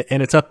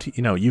 And it's up to,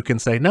 you can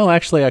say, no,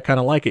 actually, I kind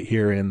of like it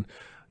here in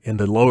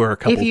the lower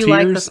couple tiers. If you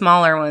like the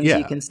smaller ones,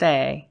 you can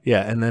stay.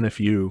 Yeah. And then if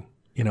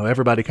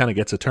everybody kind of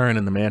gets a turn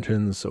in the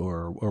mansions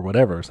or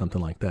whatever, or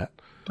something like that.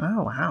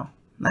 Oh, wow.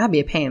 That'd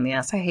be a pain in the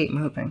ass. I hate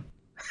moving.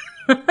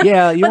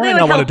 Yeah. You might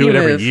not want to do it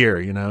every move.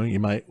 year, you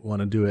might want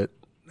to do it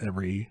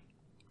every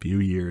few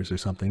years or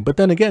something. But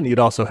then again, you'd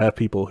also have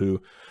people who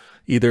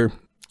either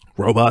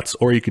robots,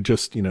 or you could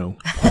just,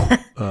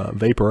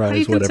 vaporize Have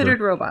you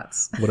considered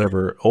robots?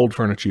 whatever old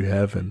furniture you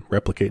have and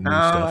replicate new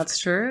stuff. Oh, that's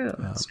true.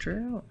 That's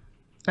true.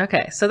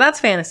 Okay, so that's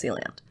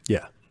Fantasyland.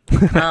 Yeah.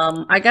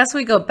 I guess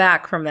we go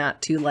back from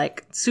that to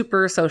like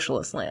super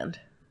socialist land.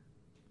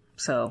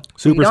 So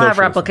Super we don't have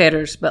socialist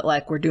replicators, but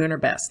like we're doing our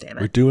best, damn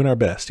We're it. doing our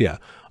best. Yeah.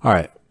 All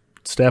right.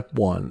 Step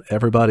 1,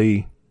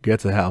 everybody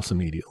gets a house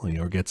immediately,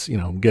 or gets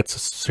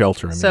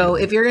shelter immediately. So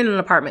if you're in an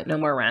apartment, no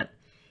more rent.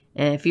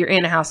 And if you're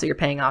in a house that you're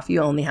paying off,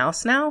 you own the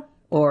house now?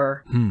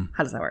 Or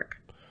how does that work?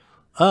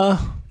 I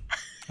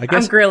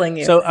guess I'm grilling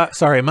you. So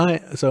sorry,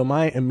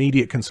 my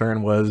immediate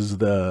concern was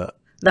the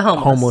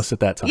homeless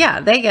at that time. Yeah,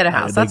 they get a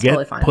house. That's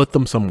totally fine. Put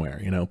them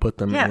somewhere, put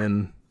them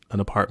in an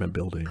apartment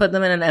building. Put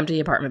them in an empty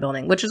apartment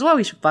building, which is what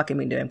we should fucking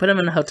be doing. Put them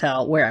in a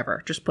hotel,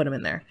 wherever. Just put them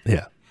in there.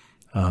 Yeah.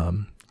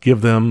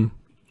 Give them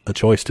a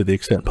choice to the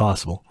extent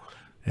possible.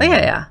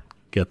 And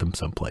get them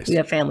someplace. We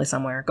have family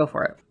somewhere. Go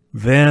for it.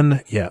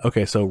 Then,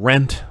 okay, so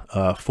rent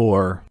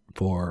for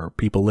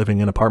people living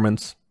in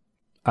apartments,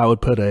 I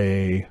would put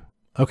so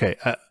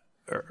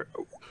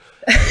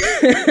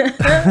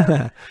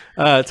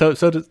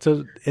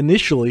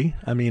initially,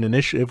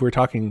 if we're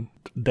talking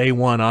day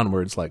one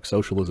onwards, like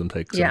socialism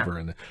takes over,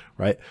 and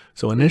right.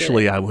 So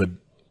initially, I would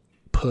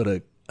put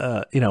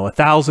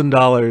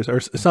 $1,000 or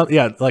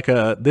something. Like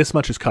this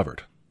much is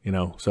covered.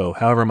 So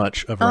however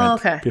much of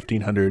rent,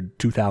 $1,500,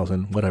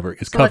 $2,000, whatever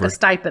is covered. Like a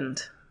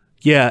stipend.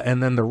 Yeah,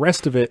 and then the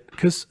rest of it,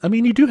 because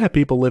you do have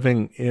people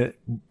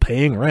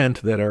paying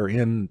rent that are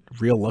in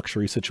real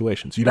luxury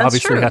situations. You'd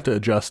obviously have to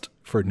adjust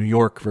for New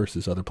York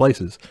versus other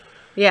places.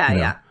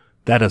 Yeah.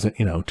 That doesn't,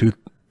 $2,000,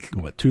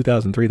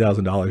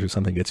 $3,000 or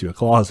something gets you a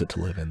closet to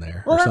live in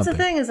there. Well, that's the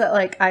thing is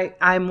that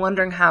I'm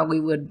wondering how we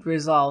would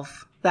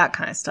resolve that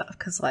kind of stuff,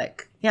 because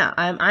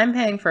I'm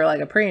paying for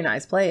a pretty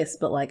nice place,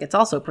 but it's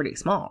also pretty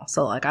small.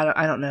 So I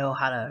don't know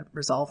how to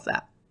resolve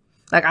that.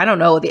 I don't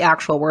know what the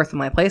actual worth of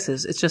my place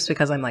is. It's just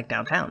because I'm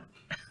downtown.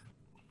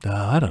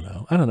 I don't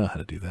know. I don't know how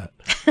to do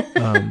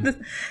that.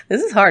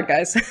 This is hard,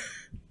 guys.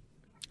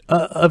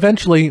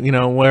 Eventually,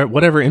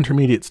 whatever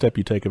intermediate step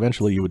you take,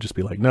 eventually you would just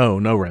be like, no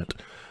rent.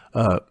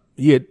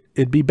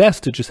 It'd be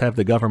best to just have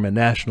the government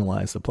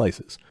nationalize the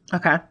places.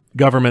 Okay.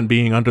 Government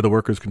being under the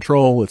workers'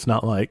 control. It's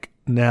not like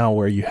now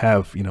where you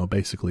have,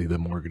 basically the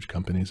mortgage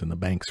companies and the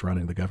banks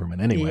running the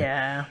government anyway.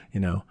 Yeah.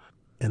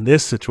 In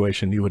this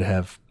situation, you would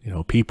have,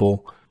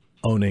 people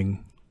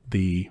owning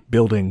the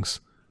buildings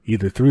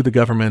either through the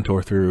government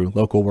or through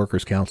local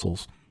workers'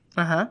 councils.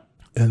 Uh-huh.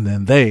 And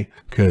then they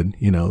could,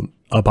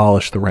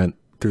 abolish the rent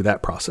through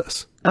that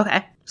process.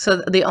 Okay.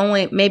 So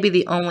maybe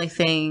the only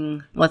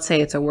thing, let's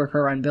say it's a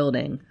worker-run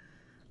building,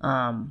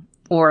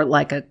 or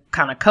a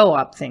kind of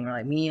co-op thing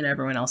where me and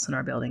everyone else in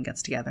our building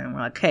gets together and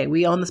we're like, hey,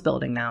 we own this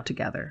building now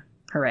together.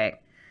 Hooray.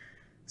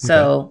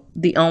 So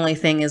the only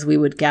thing is we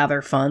would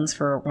gather funds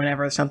for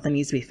whenever something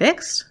needs to be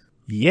fixed.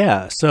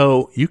 Yeah.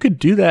 So you could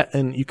do that,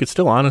 and you could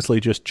still honestly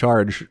just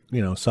charge,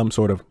 some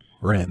sort of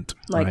rent.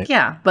 Right?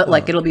 Yeah, but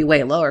it'll be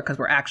way lower because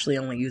we're actually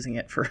only using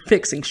it for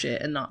fixing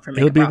shit and not for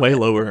making It would be profit. way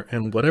lower,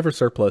 and whatever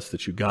surplus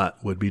that you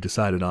got would be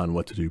decided on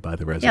what to do by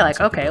the residents.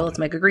 Yeah, okay, let's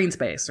make a green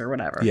space or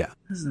whatever. Yeah.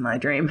 This is my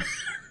dream.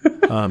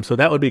 So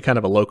that would be kind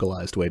of a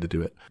localized way to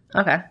do it.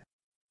 Okay.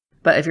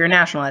 But if you're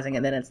nationalizing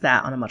it, then it's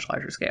that on a much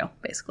larger scale,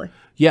 basically.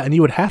 Yeah, and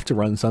you would have to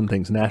run some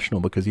things national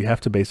because you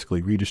have to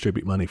basically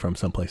redistribute money from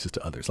some places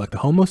to others. Like the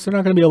homeless, they're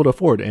not going to be able to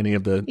afford any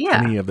of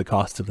the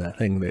costs of that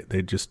thing.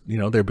 They just,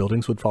 their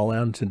buildings would fall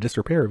down to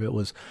disrepair if it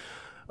was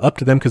up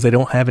to them because they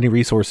don't have any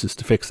resources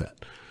to fix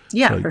that.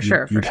 Yeah, so for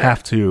sure. You'd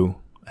have to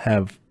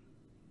have,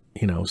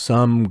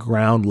 some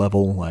ground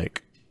level,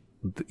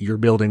 your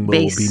building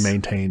will be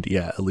maintained,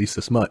 at least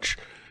this much.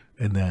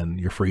 And then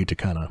you're free to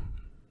kind of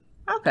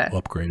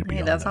upgrade it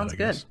beyond that. Sounds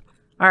good.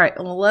 All right.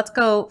 Well, let's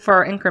go for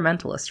our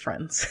incrementalist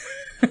friends.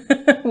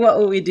 What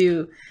will we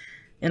do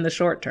in the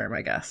short term,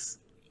 I guess?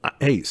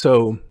 Hey,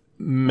 so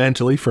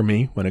mentally for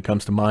me, when it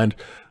comes to mind,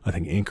 I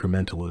think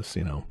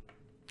incrementalist,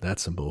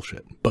 that's some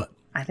bullshit. But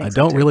I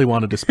don't really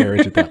want to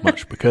disparage it that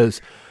much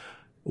because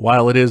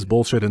while it is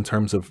bullshit in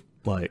terms of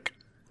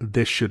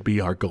this should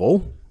be our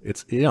goal,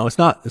 it's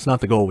not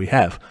the goal we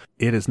have.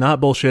 It is not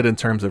bullshit in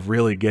terms of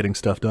really getting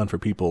stuff done for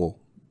people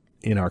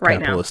in our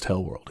capitalist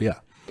hell world. Yeah.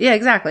 Yeah,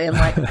 exactly. And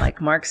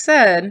like Mark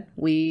said,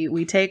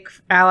 we take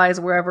allies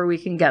wherever we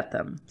can get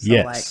them. So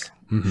yes.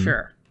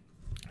 Sure.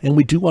 And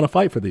we do want to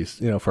fight for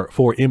these,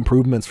 for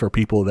improvements for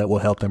people that will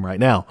help them right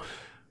now,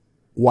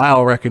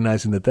 while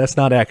recognizing that that's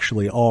not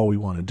actually all we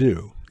want to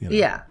do.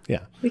 Yeah.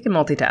 Yeah. We can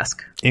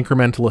multitask.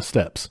 Incrementalist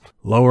steps,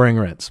 lowering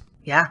rents.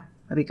 Yeah,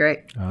 that'd be great.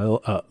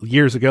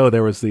 Years ago,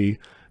 there was the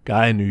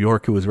guy in New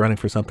York who was running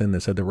for something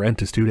that said the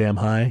rent is too damn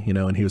high,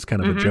 and he was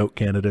kind of a joke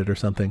candidate or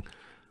something.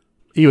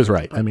 He was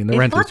right. I mean, the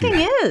rent is too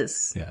high. It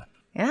is. Yeah.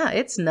 Yeah,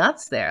 it's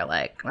nuts there.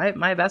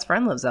 My best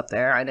friend lives up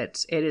there, and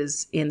it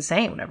is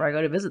insane. Whenever I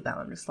go to visit them,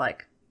 I'm just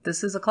like,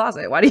 this is a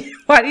closet. Why do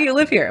you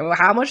live here?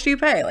 How much do you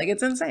pay?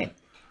 It's insane.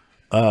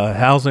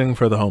 Housing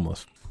for the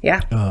homeless.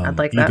 Yeah, I'd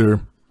like that.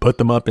 Either put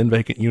them up in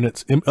vacant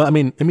units.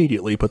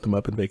 Immediately put them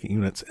up in vacant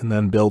units, and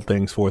then build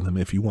things for them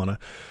if you want to.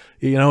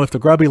 If the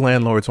grubby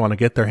landlords want to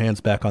get their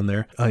hands back on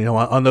there,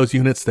 on those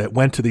units that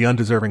went to the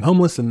undeserving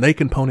homeless, and they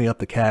can pony up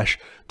the cash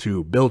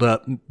to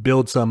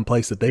build some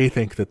place that they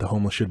think that the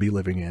homeless should be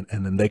living in,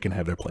 and then they can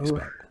have their place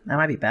back. That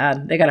might be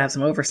bad. They got to have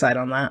some oversight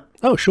on that.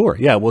 Oh, sure.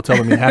 Yeah. We'll tell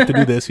them you have to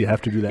do this. You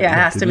have to do that. Yeah, it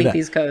has to meet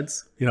these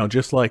codes.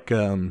 Just like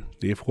the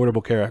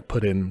Affordable Care Act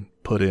put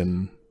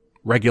in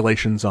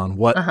regulations on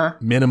what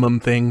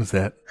minimum things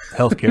that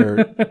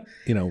healthcare,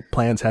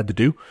 plans had to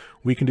do.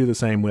 We can do the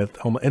same with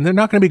home, and they're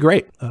not going to be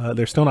great.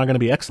 They're still not going to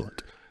be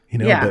excellent,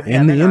 but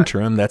in the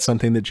interim, that's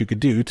something that you could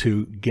do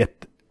to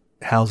get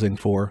housing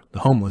for the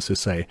homeless is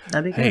say,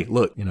 hey,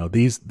 look,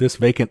 this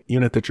vacant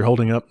unit that you're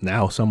holding up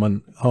now,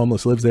 someone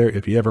homeless lives there.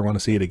 If you ever want to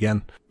see it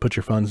again, put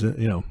your funds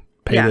in,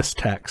 pay this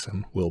tax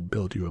and we'll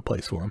build you a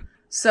place for them.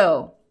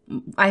 So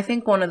I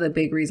think one of the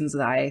big reasons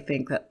that I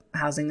think that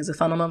housing is a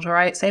fundamental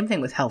right, same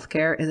thing with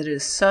healthcare, is it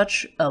is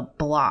such a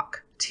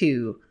block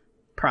to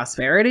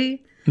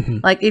prosperity.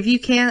 Like, if you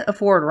can't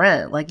afford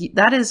rent, like,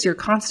 that is your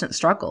constant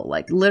struggle.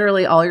 Like,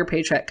 literally all your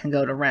paycheck can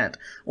go to rent.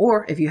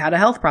 Or if you had a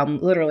health problem,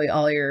 literally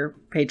all your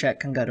paycheck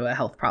can go to a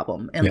health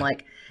problem. And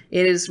like,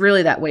 it is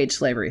really that wage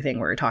slavery thing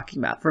we're talking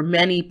about. For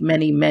many,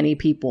 many, many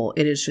people,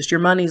 it is just your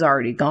money's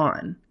already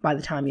gone by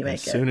the time you make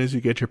it. As soon as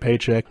you get your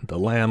paycheck, the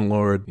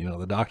landlord, you know,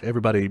 the doctor,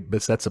 everybody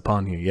besets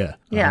upon you. Yeah.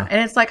 Yeah.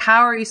 And it's like,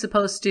 how are you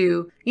supposed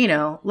to, you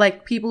know,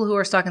 like people who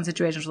are stuck in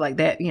situations like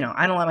that, you know,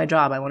 I don't like my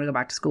job, I want to go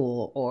back to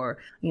school, or,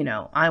 you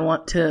know, I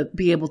want to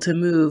be able to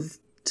move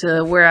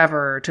to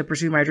wherever to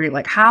pursue my dream.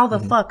 Like, how the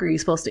fuck are you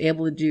supposed to be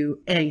able to do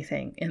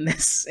anything in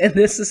this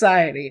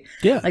society?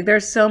 Yeah. Like,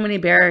 there's so many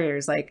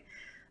barriers. Like,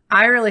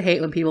 I really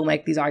hate when people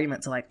make these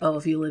arguments like, oh,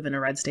 if you live in a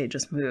red state,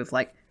 just move.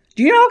 Like,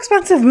 do you know how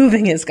expensive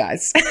moving is,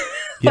 guys?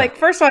 Like,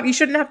 first off, you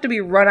shouldn't have to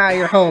be run out of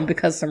your home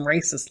because some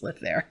racists live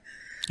there.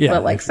 Yeah.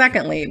 But like,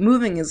 secondly,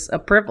 moving is a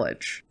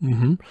privilege.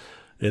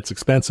 It's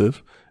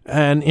expensive.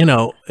 And, you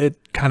know, it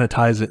kind of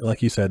ties it,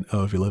 like you said,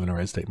 oh, if you live in a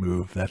red state,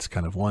 move. That's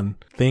kind of one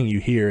thing you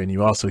hear. And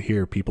you also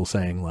hear people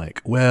saying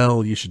like,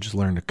 well, you should just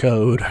learn to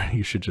code. Or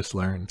you should just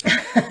learn,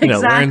 you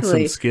know, learn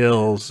some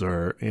skills,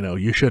 or, you know,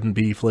 you shouldn't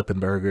be flipping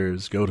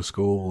burgers, go to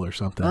school or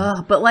something.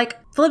 But like,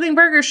 flipping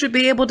burgers should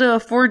be able to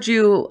afford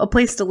you a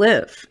place to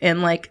live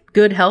and like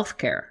good health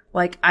care.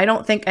 Like, I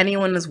don't think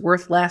anyone is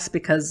worth less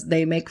because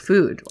they make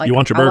food. Like, you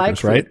want your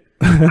burgers, right?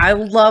 I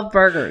love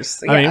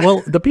burgers. Yeah. I mean,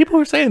 well, the people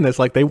who are saying this,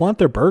 like, they want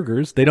their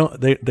burgers. They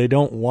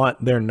don't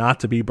want there not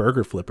to be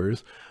burger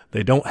flippers.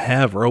 They don't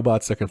have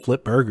robots that can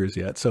flip burgers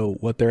yet. So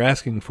what they're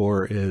asking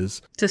for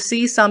is to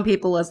see some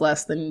people as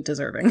less than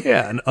deserving.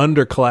 Yeah, an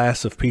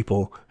underclass of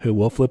people who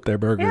will flip their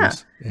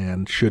burgers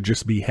and should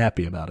just be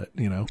happy about it,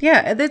 you know?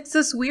 Yeah, it's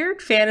this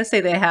weird fantasy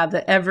they have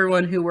that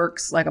everyone who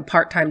works like a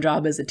part-time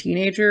job as a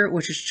teenager,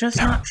 which is just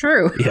not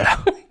true.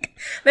 Yeah.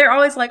 They're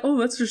always like, oh,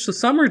 that's just a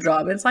summer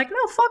job. And it's like,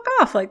 no, fuck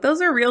off. Like, those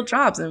are real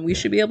jobs, and we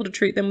should be able to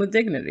treat them with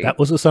dignity. That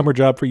was a summer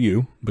job for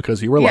you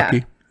because you were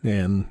lucky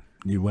and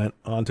you went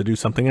on to do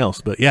something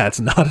else. But yeah, it's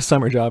not a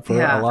summer job for a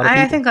lot of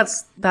people. I think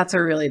that's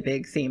a really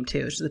big theme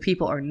too. So the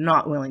people are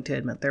not willing to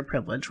admit their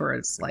privilege, where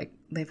it's like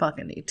they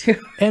fucking need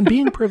to. And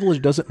being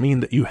privileged doesn't mean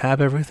that you have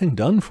everything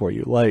done for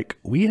you. Like,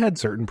 we had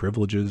certain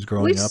privileges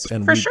growing up,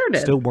 and we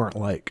still weren't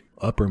like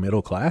upper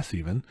middle class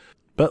even.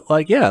 But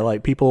like, yeah,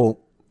 like people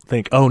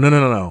think, oh,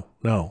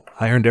 no,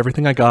 I earned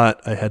everything I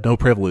got. I had no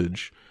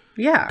privilege.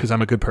 Yeah. Because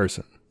I'm a good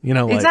person. You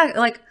know, like, exactly.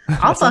 Like,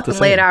 I'll fucking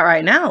lay it out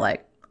right now.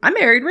 Like, I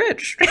married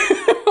rich.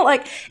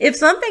 Like, if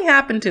something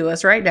happened to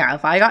us right now,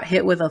 if I got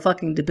hit with a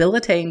fucking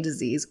debilitating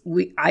disease,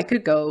 I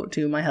could go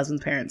to my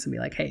husband's parents and be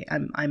like, hey,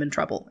 I'm in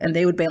trouble. And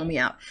they would bail me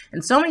out.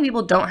 And so many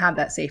people don't have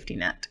that safety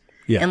net.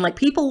 Yeah. And like,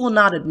 people will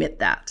not admit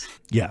that.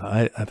 Yeah,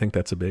 I think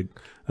that's a big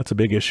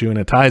issue. And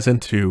it ties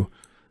into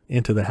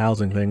the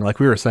housing thing. Like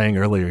we were saying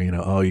earlier, you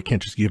know, oh, you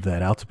can't just give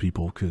that out to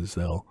people because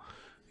they'll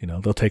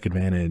take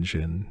advantage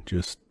and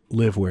just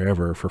live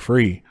wherever for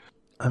free.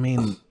 I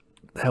mean,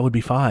 that would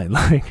be fine.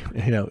 Like,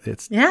 you know,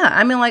 it's... Yeah,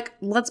 I mean, like,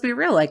 let's be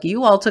real. Like,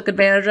 you all took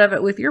advantage of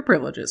it with your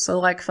privileges. So,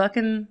 like,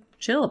 fucking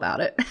chill about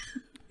it.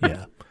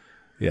 Yeah.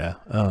 Yeah.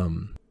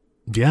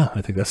 Yeah,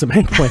 I think that's the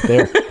main point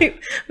there.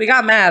 We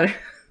got mad.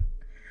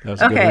 That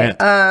was a good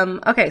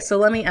rant. Okay, so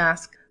let me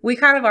ask. We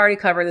kind of already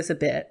covered this a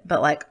bit,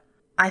 but, like,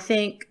 I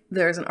think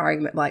there's an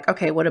argument, like,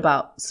 okay, what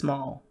about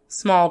small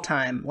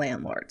time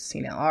landlords?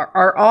 You know,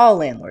 are all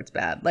landlords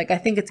bad? Like, I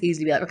think it's easy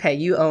to be like, okay,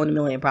 you own 1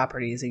 million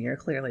properties and you're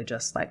clearly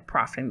just like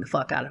profiting the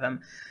fuck out of them.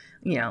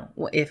 You know,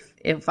 if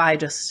I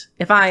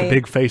a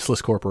big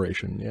faceless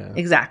corporation. Yeah,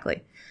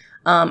 exactly.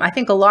 I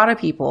think a lot of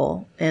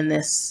people in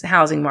this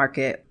housing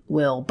market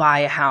will buy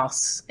a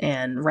house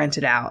and rent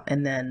it out,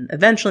 and then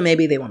eventually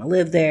maybe they want to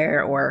live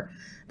there, or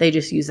they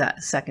just use that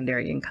as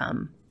secondary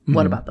income. Mm-hmm.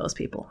 What about those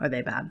people? Are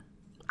they bad?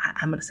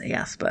 I'm going to say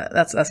yes, but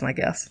that's my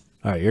guess.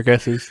 All right, your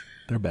guess is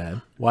they're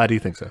bad. Why do you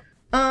think so?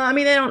 I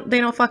mean, they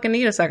don't fucking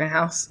need a second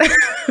house.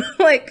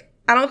 Like,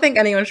 I don't think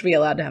anyone should be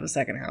allowed to have a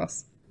second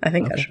house. I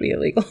think that should be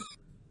illegal.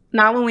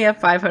 Not when we have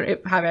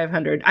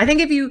 500. I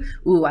think if you...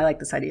 Ooh, I like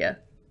this idea.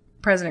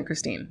 President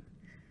Christine.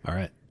 All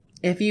right.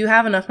 If you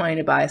have enough money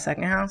to buy a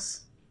second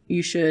house,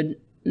 you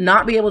should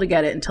not be able to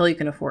get it until you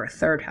can afford a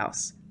third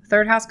house.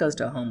 Third house goes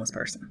to a homeless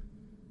person.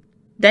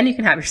 Then you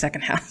can have your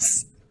second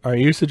house. Are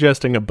you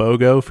suggesting a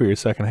BOGO for your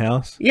second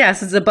house?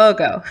 Yes, it's a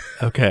BOGO.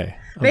 Okay.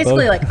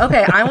 Basically, like,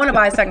 okay, I want to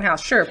buy a second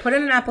house. Sure, put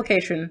in an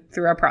application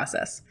through our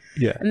process.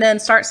 Yeah. And then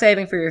start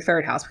saving for your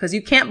third house, because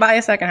you can't buy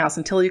a second house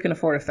until you can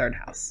afford a third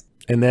house.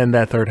 And then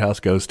that third house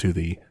goes to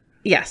the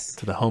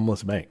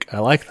homeless bank. I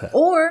like that.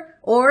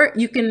 Or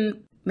you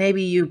can,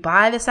 maybe you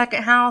buy the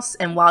second house,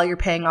 and while you're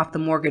paying off the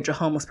mortgage, a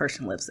homeless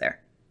person lives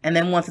there. And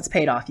then once it's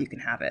paid off, you can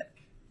have it.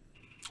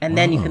 And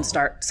then you can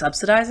start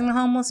subsidizing the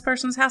homeless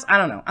person's house. I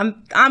don't know.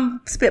 I'm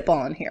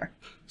spitballing here.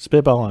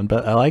 Spitballing,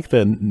 but I like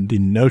the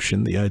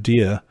notion, the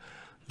idea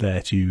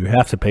that you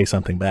have to pay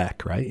something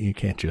back, right? You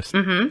can't just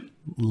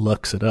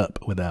lux it up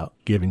without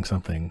giving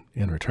something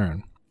in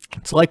return.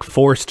 It's like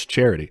forced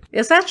charity.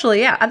 Essentially,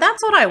 yeah.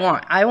 That's what I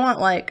want. I want,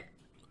 like,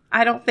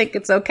 I don't think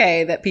it's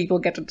okay that people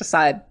get to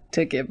decide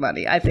to give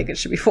money. I think it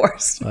should be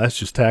forced. Well, that's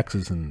just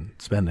taxes and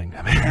spending.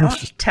 I mean, it's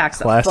just tax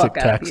the classic fuck out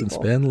of tax and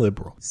people. spend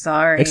liberal.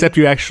 Sorry. Except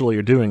you actually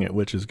are doing it,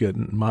 which is good.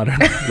 Modern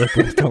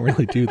liberals don't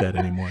really do that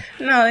anymore.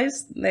 No,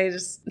 they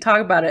just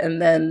talk about it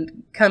and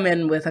then come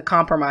in with a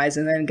compromise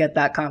and then get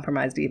that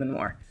compromised even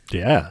more.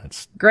 Yeah.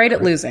 It's great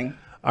at losing.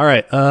 All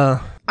right.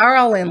 Are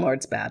all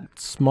landlords bad?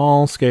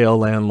 Small scale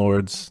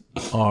landlords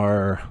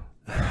are,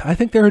 I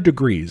think there are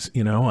degrees,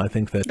 you know. I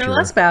think that they're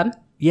less bad.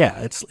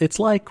 Yeah, it's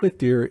like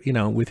with your, you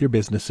know, with your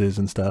businesses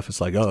and stuff. It's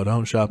like, oh,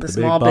 don't shop at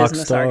the big box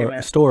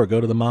store. Go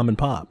to the mom and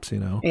pops, you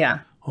know. Yeah.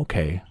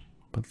 Okay,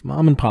 but the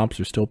mom and pops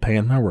are still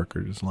paying their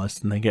workers less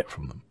than they get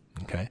from them.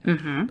 Okay.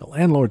 Mm-hmm. The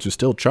landlords are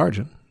still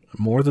charging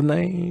more than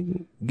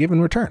they give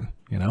in return,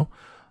 you know.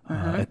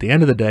 At the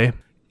end of the day,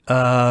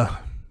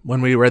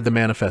 when we read the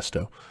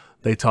manifesto,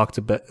 they talked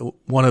about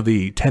one of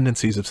the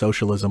tendencies of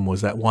socialism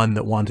was that one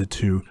that wanted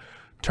to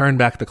turn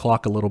back the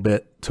clock a little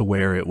bit to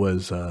where it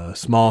was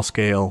small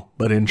scale,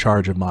 but in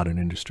charge of modern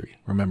industry.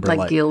 Remember?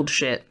 Like guild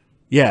shit.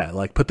 Yeah,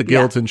 like put the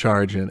guilds in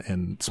charge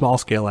and small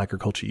scale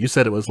agriculture. You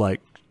said it was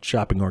like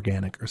shopping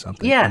organic or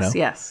something. Yes, you know?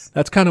 yes.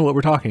 That's kind of what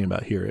we're talking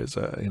about here is,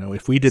 you know,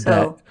 if we did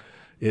that,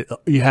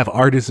 you have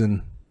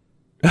artisan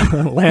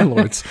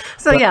landlords.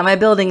 So yeah, my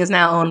building is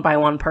now owned by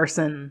one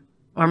person,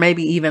 or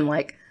maybe even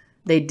like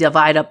they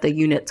divide up the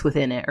units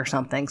within it or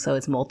something, so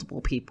it's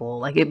multiple people.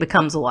 Like, it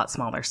becomes a lot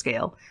smaller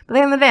scale. But at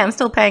the end of the day, I'm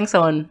still paying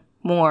someone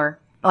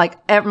more. Like,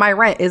 my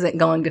rent isn't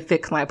going to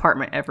fix my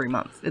apartment every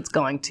month. It's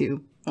going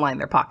to line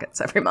their pockets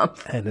every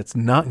month. And it's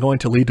not going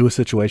to lead to a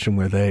situation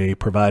where they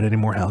provide any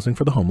more housing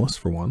for the homeless,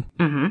 for one.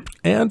 Mm-hmm.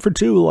 And for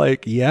two,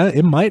 like, yeah,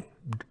 it might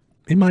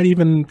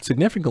even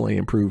significantly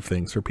improve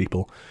things for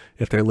people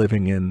if they're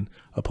living in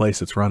a place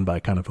that's run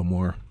by kind of a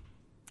more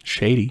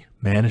shady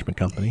management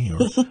company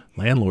or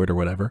landlord or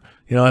whatever.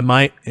 You know, it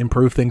might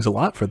improve things a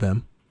lot for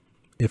them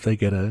if they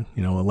get a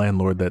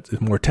landlord that is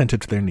more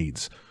attentive to their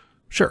needs.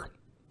 Sure.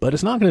 But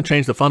it's not going to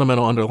change the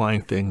fundamental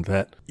underlying thing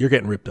that you're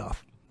getting ripped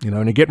off, you know,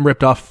 and you're getting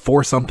ripped off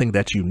for something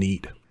that you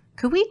need.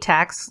 Could we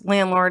tax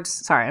landlords?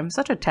 Sorry, I'm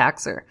such a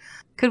taxer.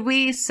 Could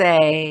we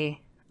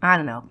say, I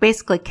don't know,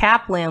 basically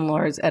cap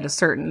landlords at a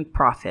certain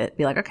profit?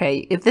 Be like, okay,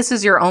 if this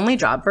is your only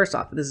job, first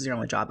off, if this is your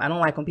only job. I don't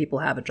like when people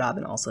have a job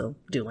and also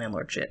do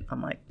landlord shit.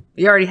 I'm like,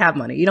 you already have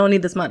money. You don't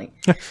need this money.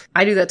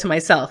 I do that to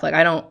myself. Like,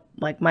 I don't,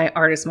 like, my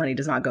artist money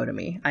does not go to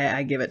me.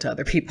 I give it to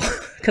other people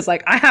because,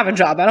 like, I have a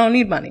job. I don't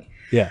need money.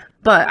 Yeah.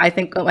 But I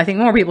think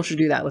more people should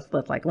do that with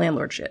like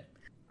landlord shit.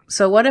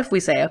 So what if we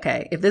say,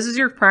 okay, if this is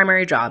your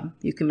primary job,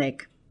 you can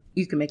make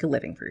a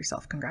living for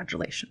yourself.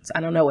 Congratulations. I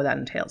don't know what that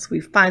entails.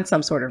 We find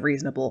some sort of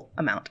reasonable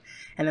amount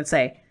and then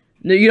say,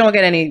 no, you don't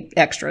get any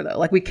extra though.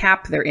 Like, we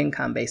cap their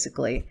income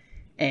basically.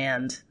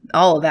 And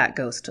all of that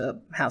goes to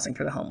housing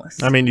for the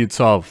homeless. I mean, you'd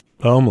solve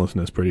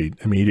homelessness pretty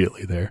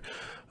immediately there,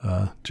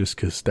 just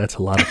because that's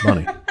a lot of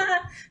money.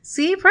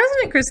 See,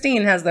 President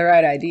Christine has the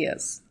right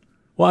ideas.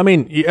 Well, I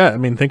mean, yeah, I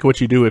mean, think of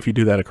what you do if you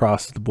do that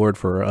across the board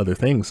for other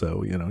things.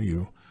 So, you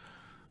know,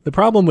 the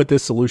problem with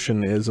this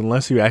solution is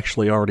unless you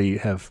actually already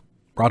have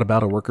brought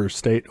about a workers'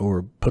 state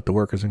or put the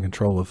workers in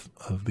control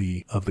of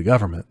the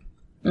government,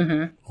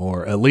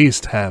 or at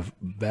least have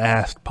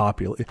vast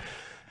population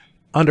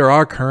under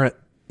our current.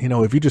 You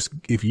know,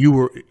 if you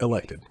were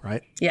elected,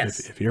 right?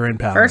 Yes. If you're in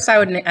power. First, I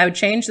would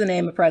change the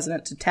name of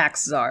president to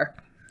tax czar.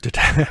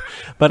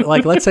 But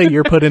like, let's say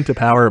you're put into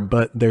power,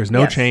 but there's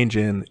no change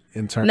in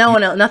terms.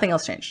 Nothing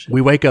else changed.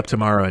 We wake up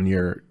tomorrow and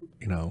you're,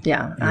 you know.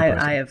 Yeah,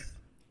 I have.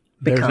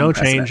 There's no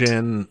president. change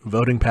in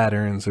voting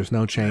patterns. There's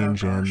no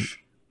change in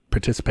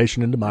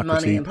participation in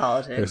democracy. Money in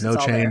politics. There's no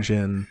change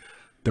in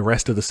the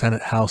rest of the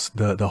Senate, House,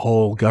 the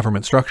whole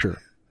government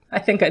structure. I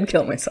think I'd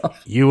kill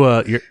myself.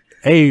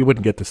 You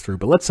wouldn't get this through,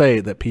 but let's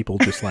say that people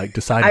just like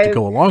decided to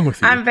go along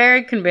with you. I'm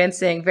very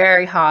convincing,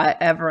 very hot.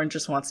 Everyone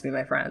just wants to be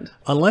my friend.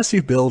 Unless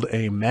you build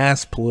a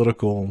mass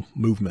political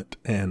movement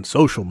and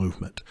social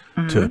movement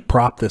to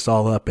prop this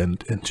all up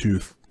and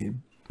to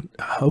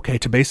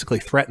basically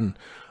threaten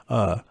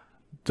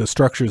the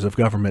structures of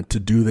government to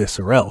do this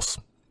or else.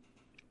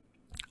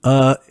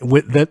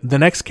 With the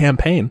next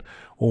campaign,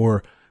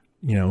 or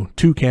you know,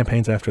 2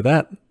 campaigns after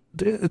that,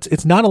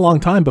 it's not a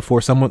long time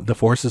before the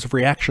forces of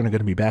reaction are going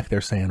to be back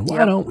there saying,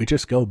 why don't we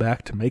just go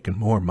back to making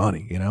more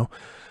money, you know,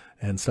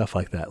 and stuff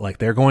like that. Like,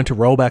 they're going to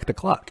roll back the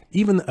clock.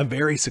 Even a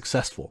very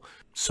successful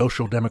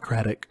social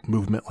democratic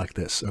movement like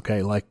this,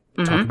 okay, like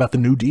talk about the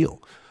New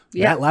Deal.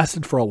 Yeah. That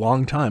lasted for a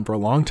long time. For a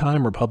long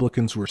time,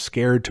 Republicans were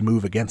scared to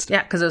move against it.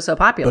 Yeah, because it was so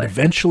popular. But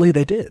eventually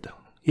they did.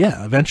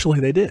 Yeah, eventually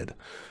they did.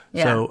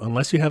 Yeah. So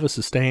unless you have a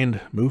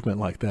sustained movement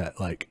like that,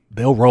 like,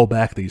 they'll roll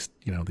back these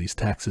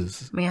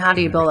taxes. I mean, how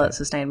do you build a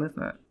sustained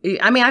movement?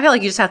 I mean, I feel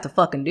like you just have to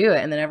fucking do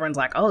it, and then everyone's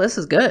like, "Oh, this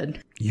is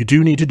good." You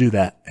do need to do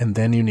that, and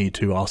then you need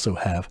to also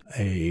have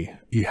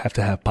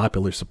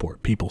popular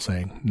support. People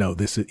saying, "No,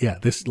 this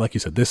like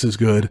you said, this is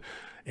good,"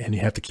 and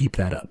you have to keep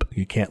that up.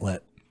 You can't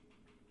let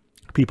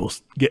people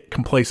get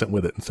complacent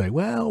with it and say,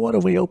 well, what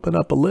if we open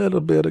up a little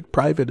bit of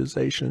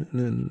privatization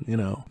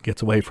and,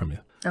 gets away from you.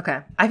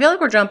 Okay. I feel like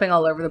we're jumping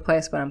all over the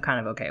place, but I'm kind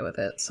of okay with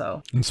it.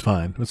 So it's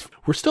fine.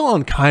 We're still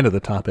on kind of the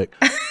topic.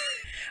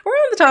 We're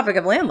on the topic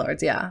of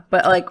landlords. Yeah.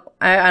 But like,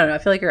 I don't know. I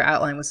feel like your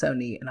outline was so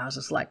neat and I was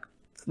just like,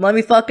 let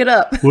me fuck it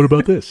up. What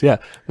about this? Yeah.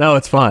 No,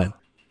 it's fine.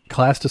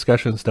 Class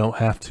discussions don't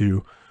have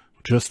to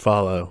just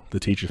follow the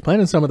teacher's plan,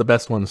 and some of the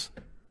best ones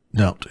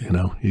don't,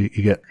 you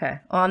get. Okay.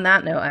 On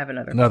that note, I have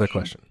another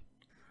question.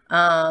 Fuck,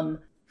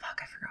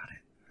 I forgot it.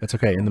 That's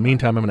okay. In the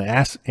meantime, I'm going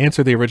to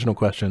answer the original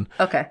question.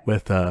 Okay.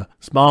 With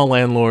small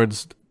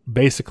landlords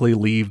basically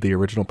leave the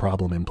original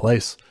problem in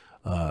place.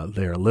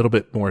 They're a little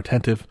bit more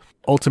attentive.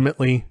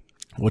 Ultimately,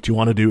 what you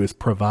want to do is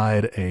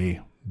provide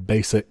a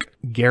basic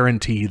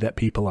guarantee that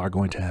people are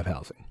going to have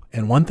housing.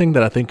 And one thing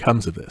that I think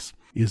comes of this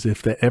is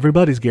if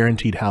everybody's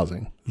guaranteed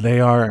housing, they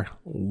are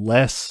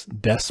less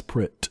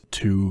desperate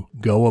to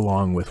go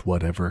along with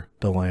whatever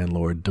the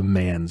landlord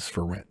demands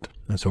for rent.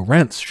 And so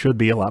rents should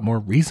be a lot more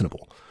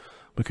reasonable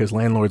because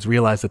landlords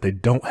realize that they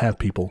don't have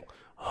people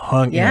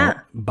hung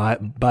by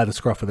the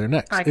scruff of their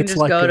necks. I can just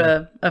go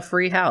to a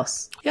free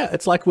house. Yeah,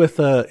 it's like with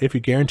if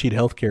you guaranteed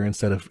health care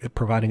instead of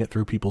providing it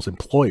through people's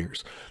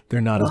employers, they're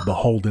not as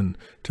beholden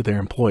to their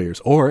employers.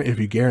 Or if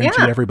you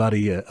guarantee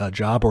everybody a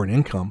job or an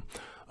income,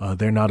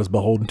 they're not as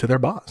beholden to their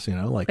boss,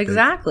 like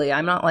exactly.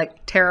 I'm not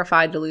like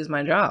terrified to lose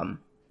my job.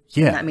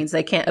 Yeah. And that means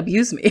they can't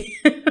abuse me.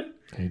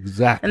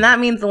 Exactly. And that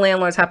means the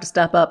landlords have to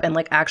step up and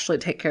like actually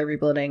take care of your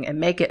building and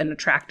make it an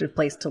attractive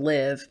place to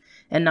live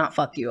and not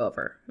fuck you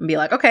over and be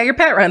like, okay, your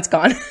pet rent's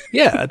gone.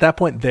 Yeah. At that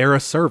point, they're a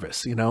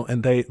service,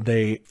 and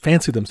they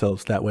fancy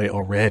themselves that way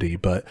already.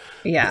 But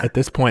at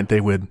this point, they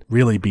would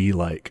really be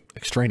like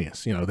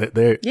extraneous.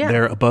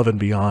 They're above and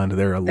beyond.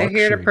 They're a luxury.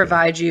 They're here to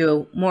provide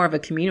you more of a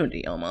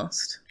community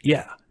almost.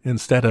 Yeah.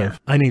 Instead of,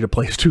 I need a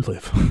place to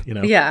live,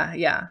 Yeah.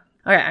 Yeah.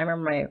 All right. I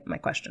remember my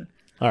question.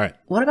 All right.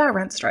 What about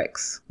rent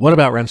strikes? What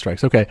about rent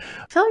strikes? Okay.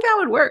 I feel like that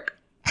would work.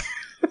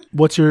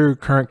 What's your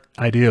current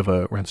idea of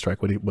a rent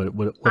strike? What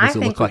does it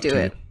look like to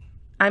you?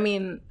 I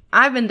mean,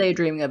 I've been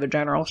daydreaming of a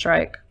general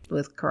strike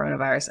with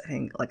coronavirus. I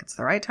think like it's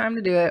the right time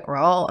to do it.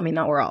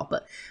 Not we're all,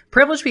 but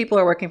privileged people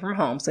are working from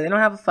home, so they don't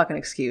have a fucking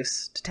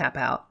excuse to tap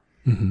out.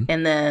 Mm-hmm.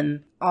 And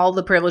then all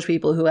the privileged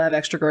people who have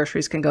extra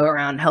groceries can go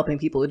around helping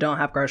people who don't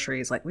have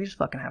groceries. Like we just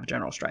fucking have a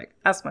general strike.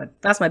 That's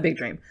my big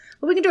dream.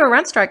 But we can do a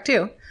rent strike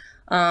too.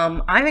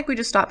 I think we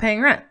just stop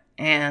paying rent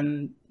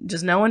and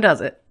just no one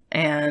does it.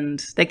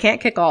 And they can't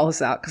kick all of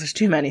us out because there's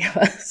too many of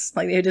us.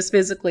 Like they just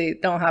physically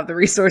don't have the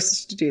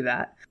resources to do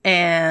that.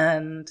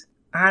 And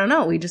I don't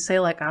know. We just say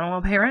like, I don't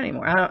want to pay rent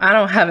anymore. I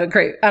don't have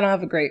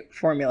a great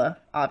formula.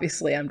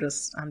 Obviously, I'm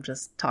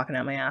just talking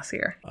out my ass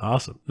here.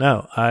 Awesome.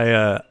 No,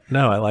 I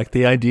like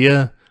the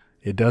idea.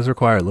 It does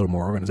require a little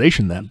more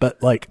organization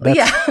but like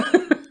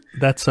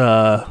that's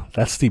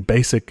the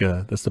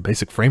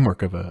basic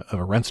framework of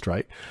a rent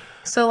strike.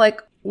 So like,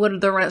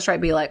 would the rent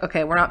strike be like,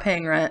 okay, we're not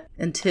paying rent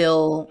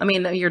until,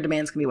 your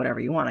demands can be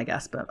whatever you want, I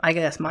guess. But I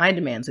guess my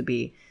demands would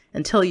be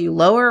until you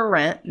lower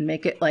rent and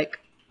make it like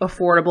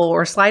affordable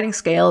or sliding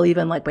scale,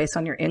 even like based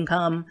on your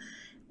income,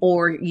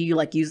 or you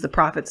like use the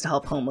profits to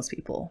help homeless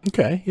people.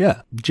 Okay.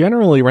 Yeah.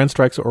 Generally rent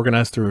strikes are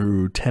organized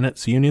through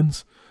tenants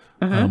unions,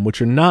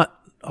 which are not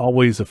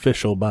always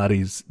official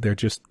bodies. They're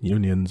just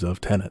unions of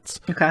tenants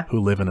who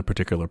live in a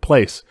particular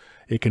place.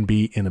 It can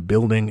be in a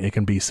building, it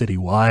can be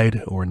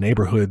citywide or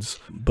neighborhoods.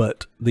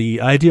 But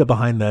the idea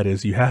behind that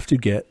is you have to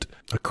get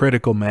a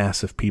critical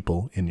mass of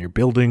people in your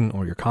building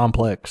or your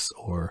complex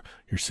or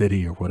your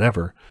city or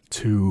whatever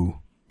to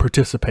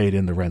participate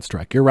in the rent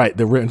strike. You're right.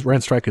 The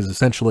rent strike is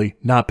essentially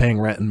not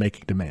paying rent and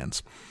making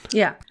demands.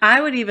 Yeah.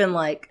 I would even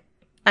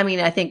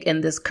I think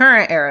in this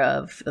current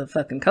era of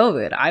fucking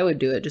COVID, I would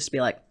do it just to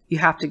be like, you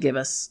have to give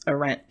us a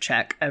rent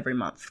check every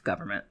month,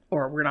 government,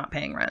 or we're not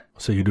paying rent.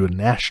 So you do it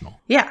national.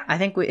 Yeah. I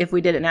think if we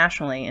did it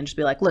nationally and just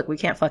be like, look, we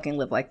can't fucking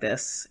live like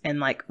this.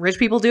 And like rich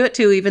people do it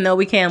too, even though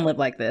we can live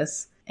like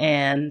this.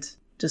 And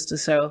just to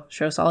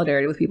show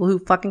solidarity with people who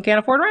fucking can't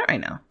afford rent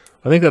right now.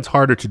 I think that's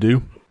harder to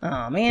do.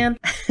 Oh, man.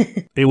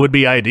 It would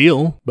be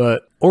ideal,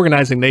 but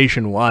organizing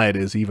nationwide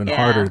is even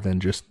harder than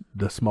just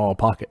the small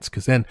pockets.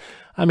 Because then,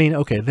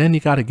 then you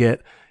got to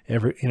get you're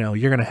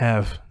going to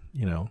have,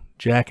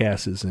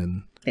 jackasses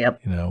in,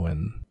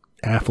 in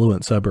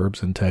affluent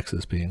suburbs in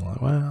Texas being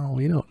like, well,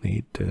 we don't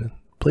need to,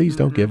 please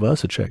don't give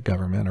us a check,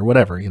 government, or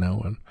whatever,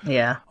 and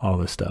all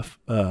this stuff.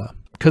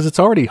 Because it's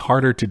already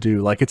harder to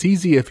do. Like, it's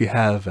easy if you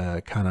have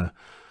kind of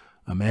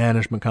a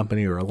management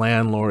company or a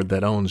landlord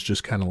that owns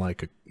just kind of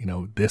like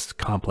this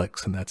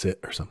complex and that's it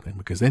or something,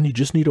 because then you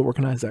just need to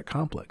organize that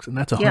complex and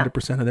that's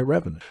 100% of their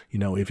revenue.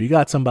 If you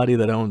got somebody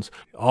that owns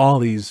all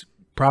these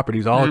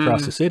properties all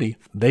across the city,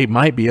 they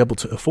might be able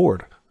to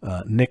afford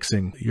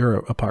nixing your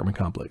apartment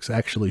complex,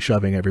 actually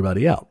shoving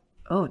everybody out.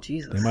 Oh,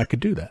 Jesus. They might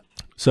could do that.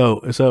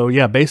 So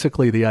yeah,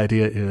 basically the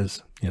idea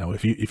is,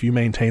 if you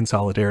maintain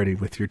solidarity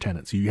with your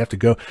tenants, you have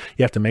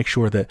to make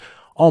sure that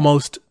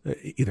almost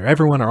either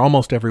everyone or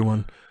almost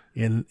everyone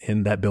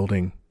in that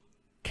building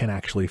can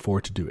actually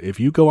afford to do it. If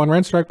you go on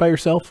rent strike by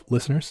yourself,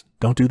 listeners,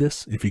 don't do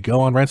this. If you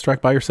go on rent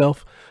strike by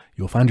yourself,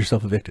 you'll find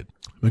yourself evicted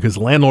because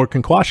the landlord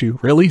can quash you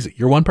real easy.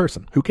 You're one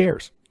person. Who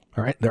cares?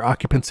 All right. Their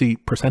occupancy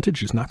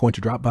percentage is not going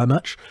to drop by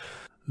much.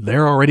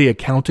 They're already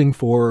accounting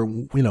for,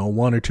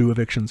 1 or 2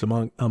 evictions a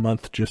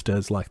month just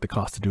as like the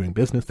cost of doing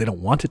business. They don't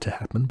want it to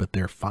happen, but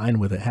they're fine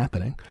with it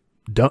happening.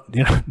 Don't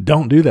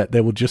do that. They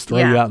will just throw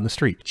you out in the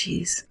street.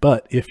 Jeez.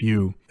 But if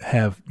you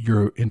have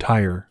your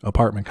entire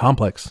apartment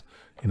complex,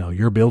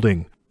 your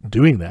building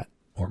doing that,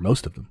 or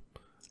most of them,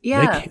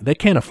 they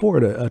can't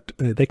afford a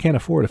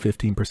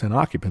 15%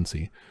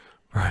 occupancy,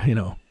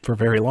 for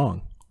very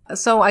long.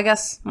 So I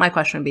guess my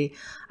question would be,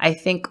 I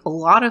think a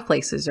lot of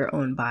places are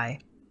owned by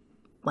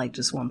like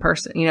just one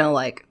person,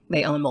 like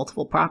they own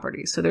multiple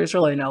properties. So there's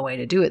really no way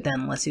to do it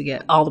then unless you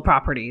get all the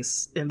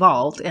properties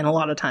involved. And a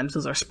lot of times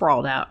those are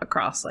sprawled out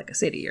across like a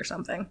city or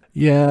something.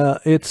 Yeah,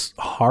 it's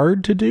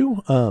hard to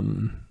do.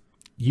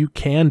 You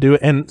can do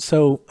it. And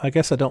so I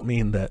guess I don't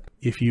mean that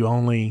if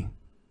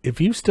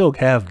you still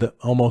have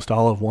almost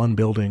all of one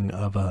building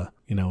of a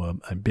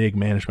big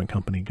management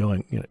company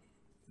going,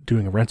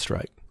 doing a rent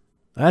strike,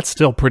 that's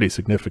still pretty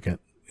significant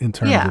in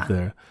terms of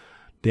the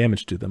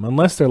damage to them,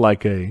 unless they're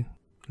like a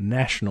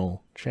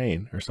national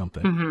chain or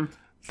something,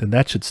 then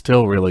that should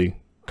still really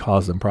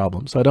cause them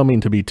problems. So I don't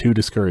mean to be too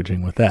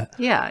discouraging with that.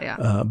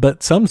 Yeah.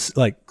 But some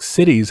like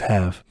cities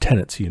have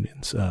tenants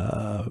unions,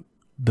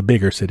 the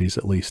bigger cities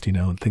at least,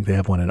 I think they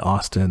have one in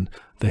Austin.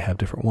 They have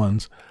different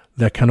ones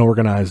that can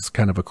organize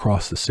kind of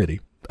across the city.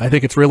 I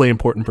think it's really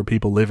important for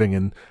people living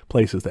in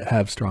places that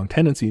have strong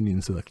tenants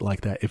unions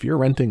like that. If you're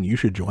renting, you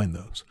should join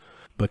those,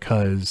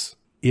 because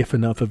if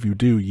enough of you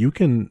do, you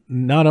can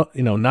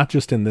not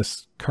just in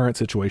this current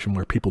situation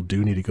where people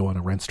do need to go on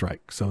a rent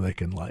strike so they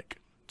can like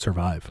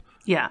survive.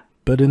 Yeah.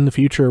 But in the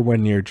future,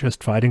 when you're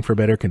just fighting for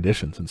better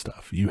conditions and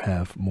stuff, you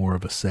have more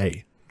of a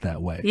say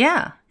that way.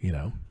 Yeah.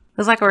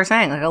 Because like we were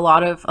saying, like a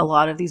lot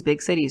of these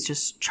big cities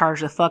just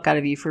charge the fuck out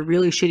of you for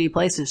really shitty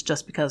places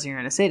just because you're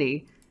in a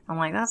city. I'm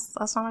like, that's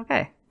not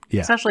okay.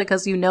 Yeah. Especially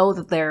because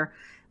that they're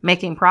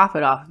making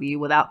profit off of you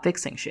without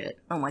fixing shit.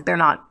 I'm like, they're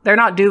not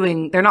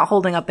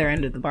holding up their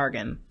end of the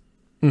bargain.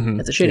 Mm-hmm.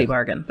 It's a shitty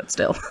bargain, but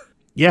still.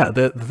 Yeah.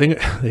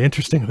 The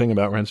interesting thing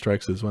about rent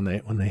strikes is when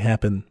they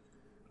happen,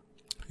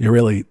 you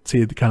really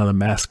see kind of the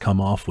mask come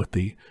off with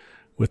the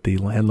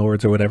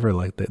landlords or whatever.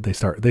 Like they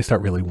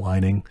start really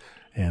whining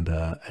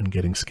and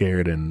getting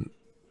scared and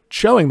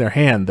showing their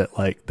hand that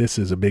like this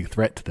is a big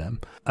threat to them.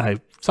 I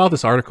saw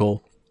this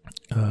article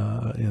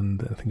I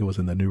think it was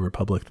in the New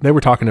Republic. They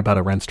were talking about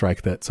a rent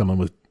strike that someone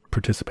was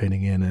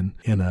participating in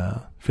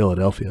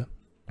Philadelphia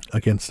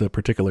against a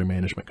particular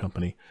management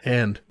company,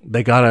 and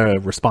they got a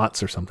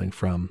response or something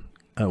from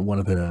one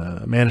of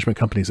the management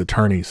company's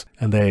attorneys,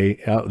 and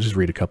I'll just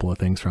read a couple of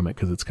things from it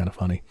because it's kind of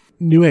funny.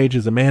 New Age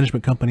is a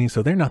management company,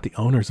 so they're not the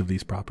owners of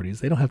these properties.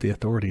 They don't have the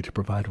authority to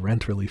provide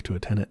rent relief to a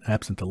tenant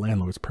absent the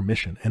landlord's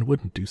permission, and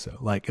wouldn't do so.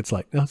 Like, it's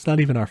like, no, it's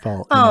not even our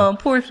fault. Oh,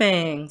 poor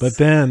things. But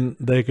then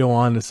they go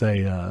on to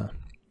say,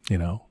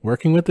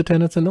 working with the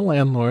tenants and the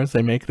landlords,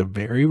 they make the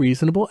very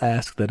reasonable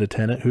ask that a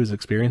tenant who's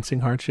experiencing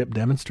hardship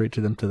demonstrate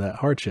to them to that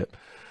hardship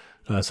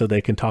so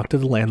they can talk to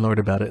the landlord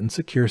about it and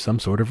secure some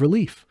sort of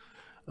relief.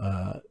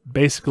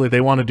 Basically,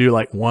 they want to do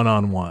like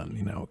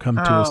one-on-one, come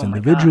to us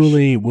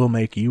individually. We'll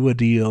make you a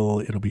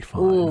deal. It'll be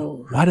fine.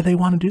 Ooh. Why do they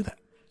want to do that?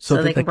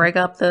 So they can break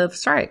up the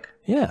strike.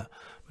 Yeah.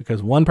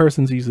 Because one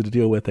person's easy to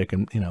deal with. They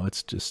can,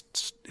 it's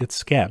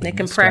scabbing. They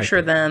can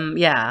pressure them.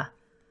 Yeah.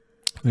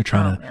 They're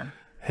trying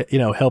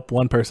to, help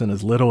one person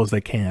as little as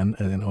they can,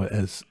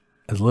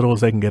 as little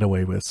as they can get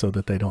away with so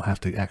that they don't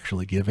have to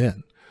actually give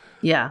in.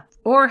 Yeah.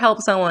 Or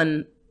help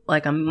someone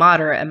like a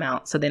moderate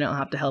amount so they don't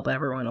have to help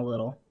everyone a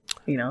little.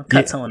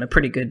 Cut someone a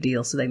pretty good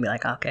deal so they can be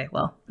like, okay,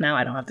 well, now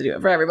I don't have to do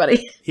it for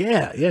everybody.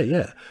 Yeah.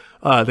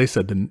 They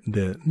said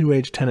the New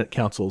Age Tenant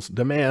Council's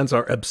demands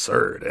are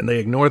absurd and they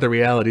ignore the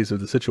realities of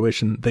the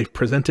situation. They've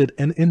presented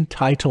an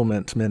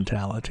entitlement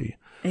mentality.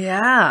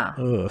 Yeah.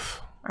 Ugh.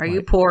 Are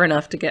you poor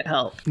enough to get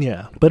help?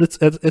 Yeah, but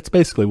it's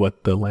basically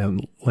what the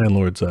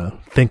landlords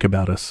think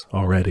about us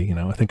already.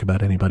 I think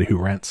about anybody who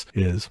rents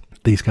is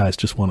these guys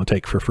just want to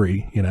take for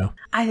free.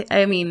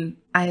 I mean,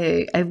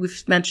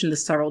 we've mentioned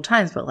this several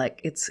times, but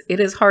like it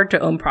is hard to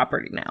own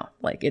property now.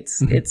 Like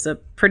it's a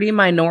pretty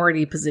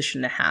minority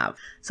position to have.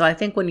 So I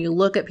think when you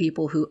look at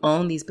people who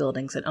own these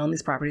buildings and own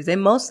these properties, they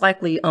most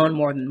likely own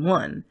more than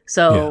one.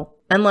 So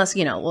unless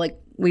like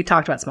we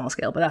talked about small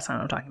scale, but that's not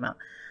what I'm talking about.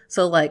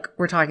 So like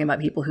we're talking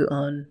about people who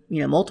own,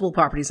 multiple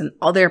properties and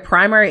all their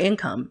primary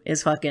income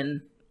is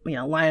fucking,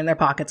 lining their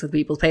pockets with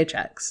people's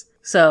paychecks.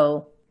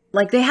 So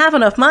like they have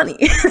enough money.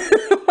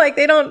 Like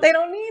they don't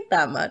need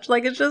that much.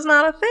 Like it's just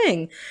not a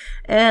thing.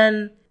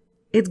 And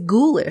it's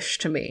ghoulish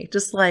to me.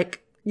 Just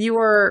like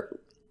you're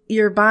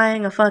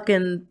buying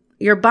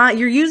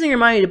you're using your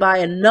money to buy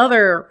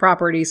another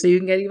property so you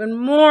can get even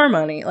more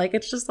money. Like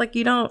it's just like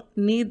you don't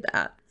need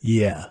that.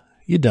 Yeah.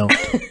 You don't.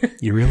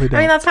 You really don't.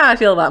 I mean, that's how I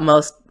feel about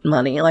most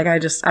money. Like, I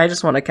just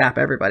want to cap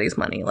everybody's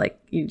money. Like,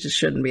 you just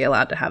shouldn't be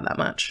allowed to have that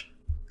much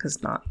because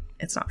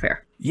it's not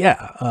fair.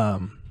 Yeah,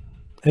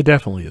 it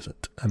definitely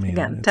isn't. I mean,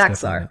 again, tax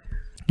czar.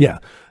 Yeah,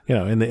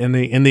 in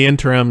the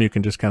interim, you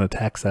can just kind of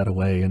tax that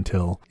away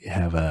until you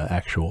have an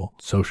actual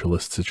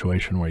socialist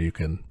situation where you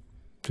can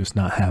just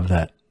not have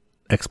that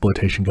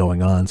exploitation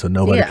going on, so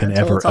nobody can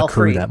ever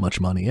accrue that much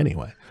money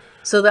anyway.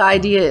 So the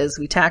idea is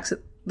we tax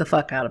the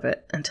fuck out of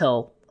it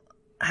until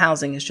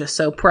housing is just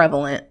so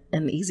prevalent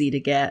and easy to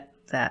get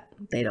that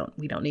we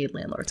don't need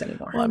landlords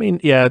anymore. Well, I mean,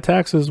 yeah,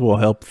 taxes will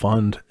help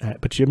fund,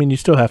 but you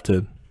still have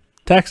to.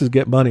 Taxes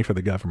get money for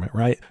the government,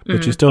 right?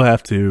 But you still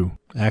have to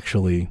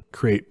actually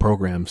create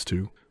programs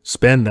to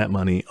spend that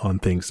money on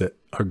things that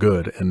are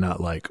good and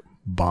not like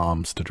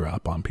bombs to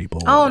drop on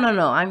people. Oh,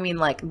 no. I mean,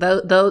 like,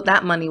 though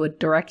that money would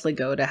directly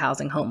go to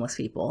housing homeless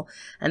people.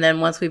 And then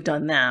once we've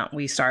done that,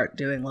 we start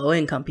doing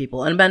low-income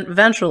people. And then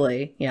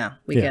eventually,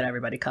 we get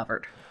everybody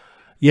covered.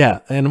 Yeah.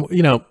 And,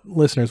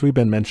 listeners, we've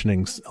been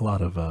mentioning a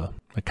lot of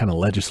kind of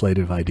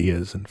legislative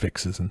ideas and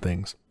fixes and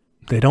things.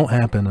 They don't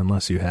happen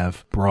unless you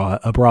have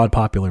a broad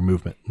popular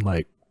movement.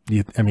 Like,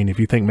 if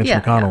you think Mitch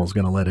McConnell is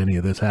going to let any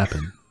of this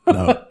happen,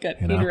 no.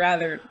 He'd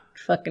rather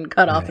fucking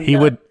cut off. He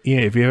would. Yeah,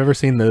 if you've ever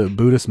seen the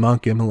Buddhist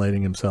monk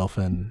immolating himself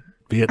in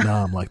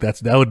Vietnam, like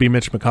that would be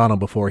Mitch McConnell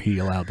before he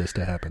allowed this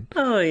to happen.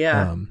 Oh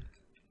yeah.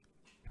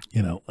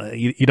 You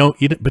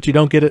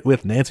don't get it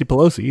with Nancy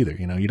Pelosi either.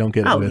 You don't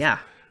get it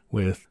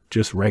with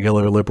just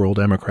regular liberal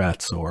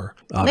Democrats or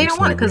they don't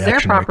want it because they're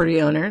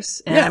property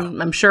owners,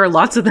 and I'm sure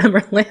lots of them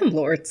are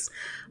landlords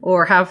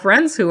or have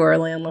friends who are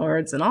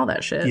landlords and all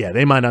that shit. Yeah,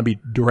 they might not be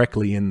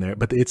directly in there,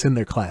 but it's in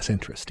their class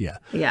interest. Yeah.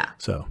 Yeah.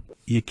 So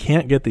you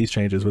can't get these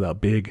changes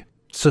without big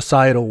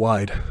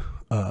societal-wide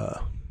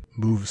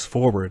moves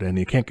forward, and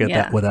you can't get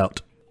that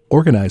without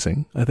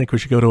organizing. I think we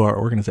should go to our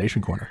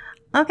organization corner.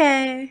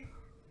 Okay.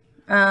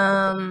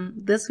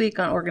 This week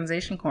on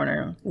Organization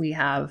Corner, we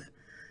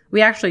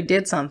actually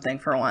did something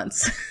for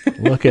once.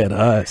 Look at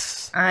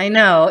us. I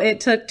know. It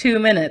took 2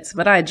 minutes,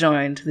 but I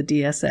joined the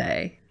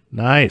DSA.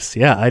 Nice.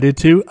 Yeah, I did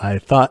too. I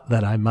thought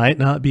that I might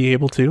not be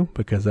able to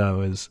because I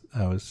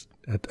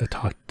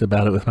talked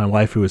about it with my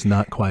wife, who is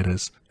not quite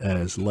as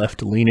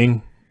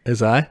left-leaning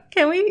as I.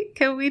 Can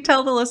we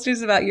tell the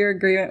listeners about your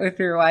agreement with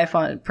your wife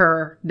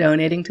per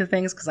donating to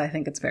things? Because I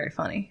think it's very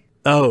funny.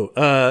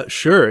 Oh,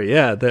 sure.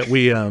 Yeah, that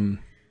we've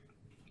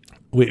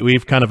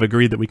kind of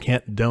agreed that we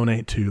can't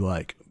donate to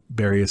like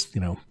various,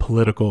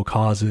 political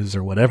causes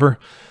or whatever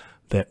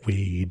that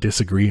we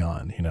disagree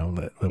on,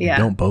 that we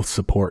don't both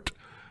support.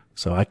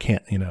 So I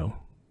can't,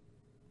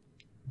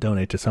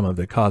 donate to some of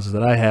the causes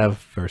that I have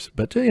first,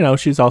 but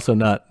she's also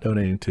not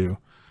donating to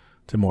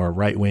more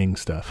right-wing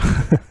stuff.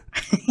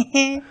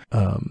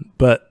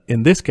 But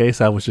in this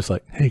case, I was just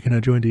like, hey, can I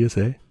join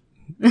DSA?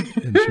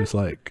 And she was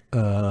like,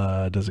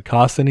 does it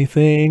cost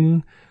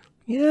anything?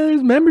 Yeah,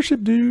 there's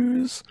membership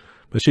dues.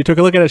 But she took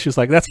a look at it. She was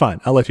like, that's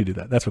fine. I'll let you do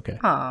that. That's okay.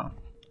 Oh,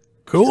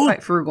 cool. She's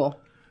quite frugal.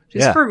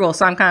 She's frugal,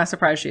 so I'm kind of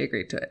surprised she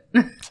agreed to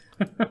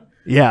it.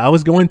 Yeah, I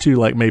was going to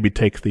like maybe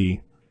take the,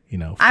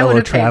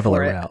 fellow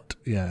traveler route.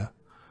 Yeah.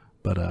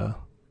 But,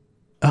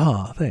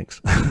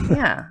 thanks.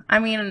 Yeah. I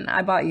mean,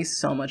 I bought you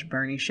so much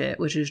Bernie shit,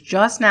 which is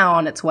just now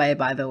on its way,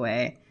 by the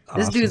way.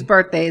 This dude's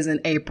birthday is in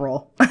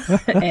April,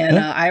 and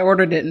I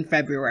ordered it in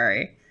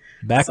February.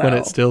 Back when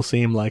it still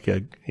seemed like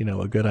a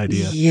good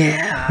idea.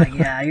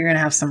 Yeah. You're going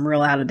to have some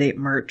real out-of-date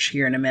merch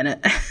here in a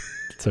minute.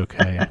 It's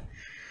okay.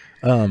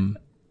 All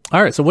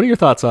right. So what are your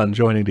thoughts on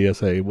joining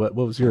DSA? What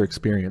was your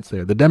experience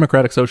there? The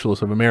Democratic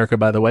Socialists of America,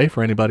 by the way,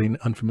 for anybody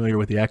unfamiliar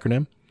with the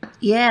acronym.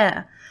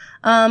 Yeah.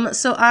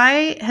 So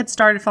I had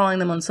started following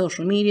them on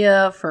social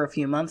media for a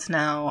few months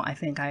now. I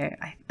think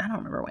I don't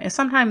remember when.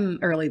 Sometime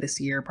early this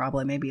year,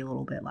 probably, maybe a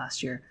little bit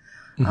last year.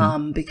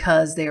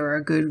 Because they were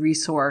a good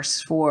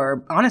resource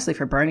for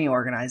Bernie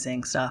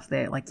organizing stuff.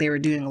 They were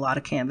doing a lot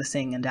of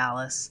canvassing in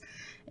Dallas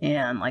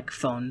and like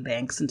phone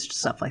banks and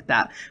stuff like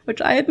that,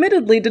 which I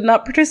admittedly did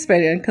not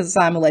participate in because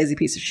I'm a lazy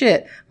piece of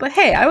shit. But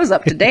hey, I was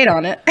up to date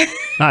on it.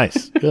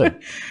 Nice. Good.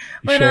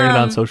 You sharing it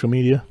on social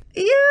media?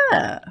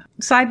 Yeah.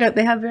 Side note,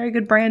 they have very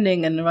good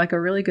branding and like a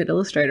really good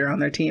illustrator on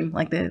their team.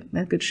 Like they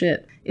have good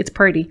shit. It's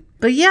pretty.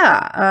 But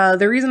yeah,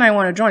 the reason I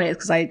want to join it is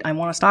because I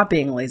want to stop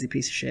being a lazy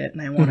piece of shit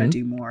and I want to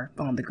do more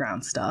on the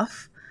ground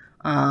stuff.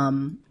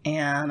 And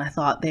I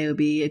thought they would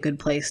be a good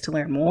place to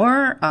learn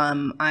more.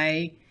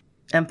 I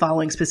am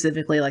following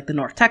specifically like the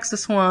North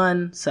Texas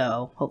one,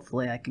 so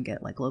hopefully I can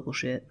get like local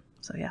shit.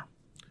 So yeah.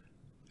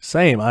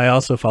 Same. I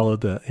also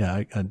followed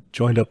I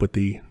joined up with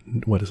the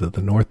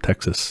North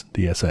Texas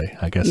DSA,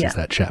 I guess is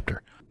that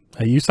chapter.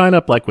 You sign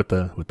up like with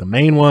the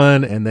main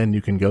one, and then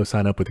you can go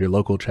sign up with your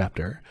local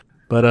chapter.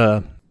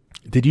 But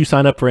did you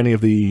sign up for any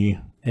of the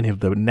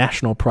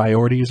national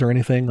priorities or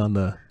anything on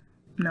the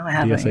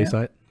DSA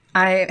site?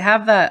 I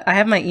have that. I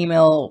have my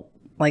email,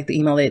 like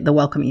the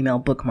welcome email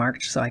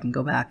bookmarked, so I can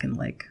go back and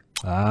like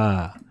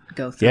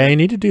go through. Yeah, you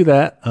need to do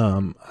that.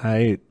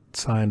 I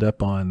signed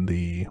up on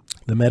the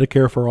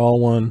Medicare for All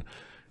one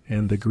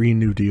and the Green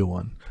New Deal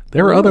one.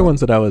 There were other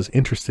ones that I was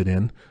interested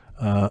in,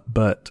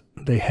 but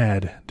they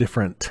had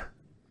different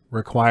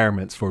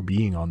requirements for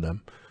being on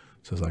them.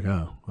 So I was like,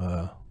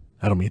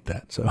 I don't meet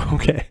that. So,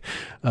 okay.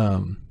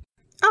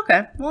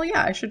 Okay. Well,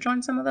 yeah, I should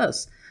join some of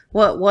those.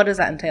 What does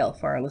that entail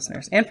for our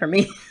listeners and for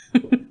me?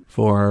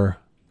 For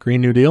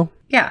Green New Deal?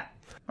 Yeah.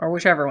 Or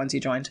whichever ones you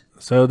joined.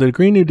 So the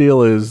Green New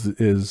Deal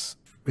is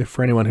if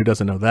for anyone who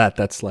doesn't know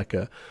that's like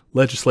a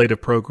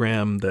legislative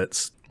program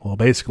that's, well,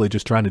 basically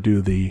just trying to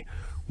do the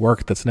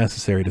work that's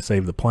necessary to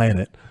save the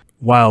planet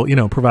while,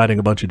 providing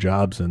a bunch of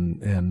jobs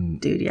and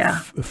Dude, yeah.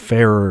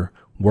 Fairer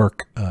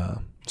work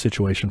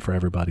situation for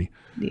everybody.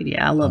 Dude,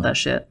 yeah, I love that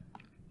shit.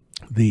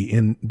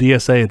 In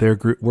DSA, their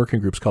working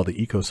group's called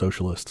the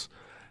Eco-Socialists,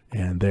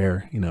 and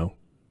they're,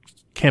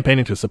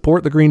 campaigning to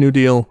support the Green New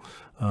Deal,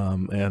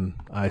 and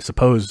I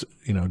suppose,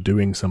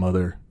 doing some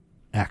other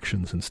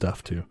actions and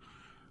stuff to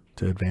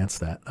advance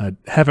that. I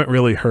haven't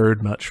really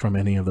heard much from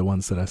any of the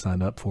ones that I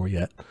signed up for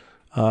yet,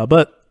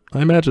 but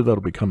I imagine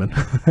that'll be coming.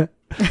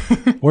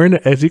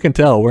 As you can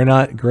tell, we're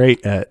not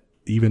great at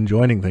even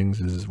joining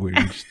things. We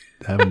just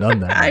haven't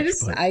done that.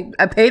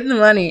 I paid the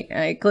money.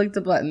 I clicked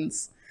the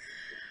buttons.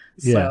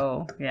 Yeah.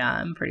 So yeah,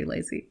 I'm pretty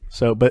lazy.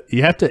 So, but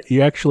you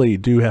actually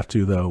do have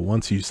to, though,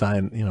 once you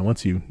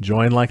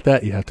join like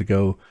that, you have to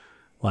go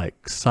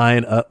like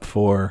sign up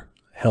for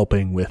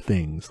helping with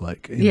things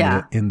like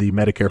in the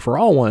Medicare for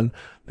All one.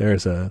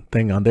 There's a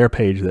thing on their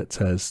page that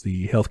says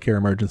the Healthcare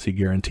Emergency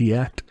Guarantee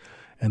Act,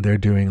 and they're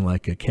doing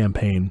like a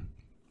campaign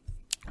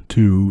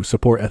to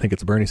support, I think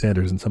it's Bernie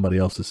Sanders and somebody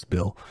else's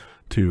bill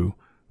to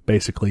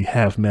basically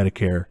have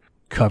Medicare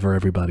cover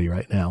everybody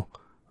right now.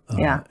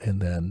 And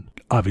then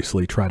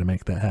obviously try to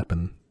make that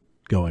happen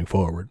going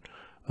forward.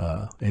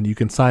 And you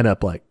can sign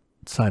up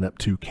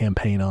to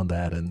campaign on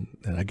that, and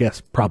I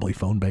guess probably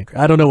phone bank.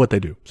 I don't know what they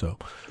do. So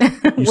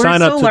you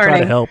sign up to try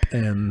to help,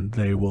 and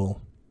they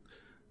will.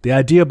 The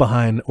idea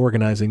behind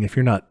organizing, if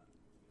you're not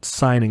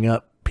signing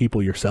up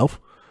people yourself,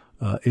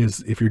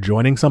 is if you're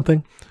joining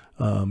something,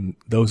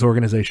 those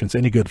organizations,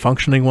 any good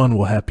functioning one,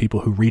 will have people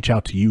who reach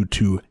out to you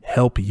to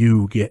help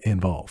you get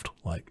involved.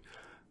 Like,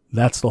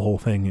 that's the whole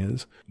thing,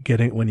 is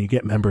when you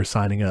get members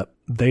signing up,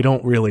 they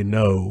don't really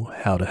know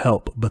how to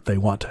help, but they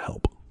want to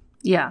help.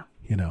 Yeah.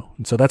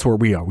 And so that's where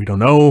we are. We don't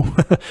know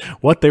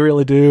what they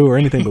really do or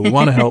anything, but we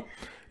want to help.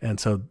 And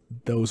so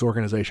those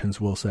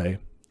organizations will say,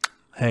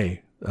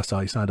 hey, I saw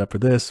you signed up for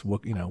this.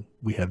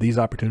 We have these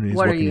opportunities.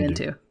 What are you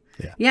into?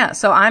 Yeah.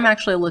 So I'm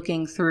actually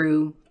looking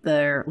through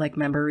their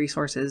member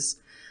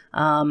resources.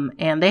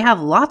 And they have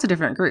lots of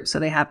different groups. So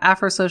they have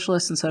Afro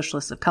Socialists and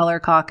Socialists of Color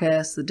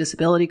Caucus, the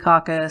Disability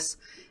Caucus,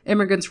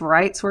 Immigrants'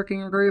 Rights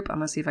Working Group. I'm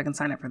going to see if I can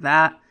sign up for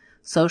that.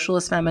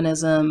 Socialist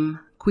Feminism,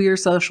 Queer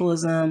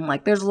Socialism.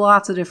 There's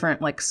lots of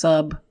different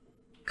sub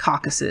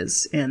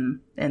caucuses in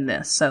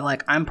this. So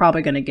I'm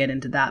probably going to get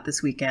into that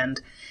this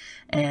weekend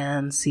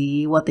and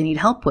see what they need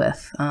help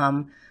with.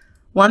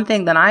 One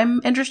thing that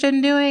I'm interested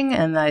in doing,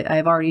 and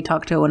I've already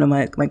talked to one of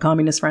my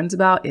communist friends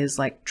about, is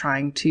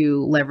trying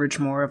to leverage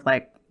more of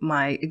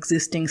my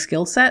existing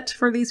skill set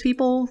for these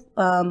people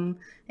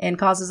and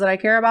causes that I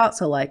care about.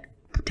 So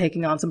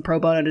taking on some pro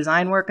bono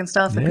design work and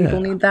stuff if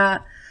people need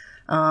that.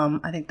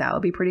 I think that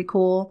would be pretty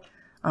cool.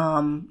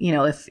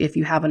 If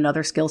you have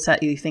another skill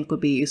set you think would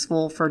be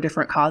useful for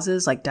different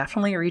causes,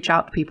 definitely reach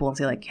out to people and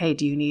say hey,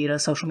 do you need a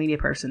social media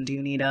person? Do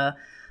you need a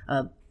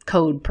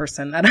code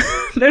person?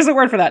 There's a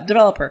word for that,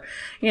 developer,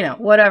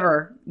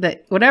 whatever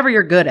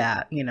you're good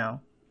at,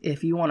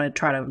 if you want to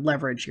try to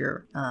leverage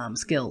your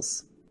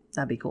skills,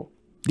 that'd be cool.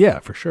 Yeah,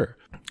 for sure.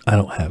 I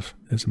don't have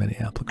as many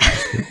applicable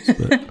skills,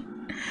 but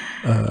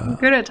I'm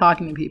good at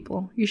talking to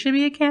people. You should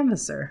be a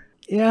canvasser.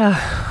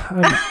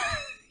 Yeah.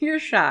 You're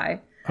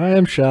shy. I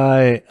am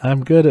shy.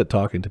 I'm good at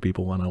talking to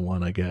people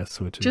one-on-one, I guess,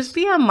 Just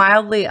be a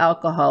mildly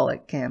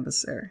alcoholic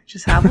canvasser.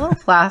 Just have a little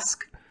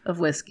flask of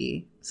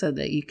whiskey so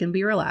that you can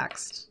be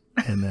relaxed.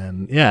 And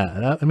then,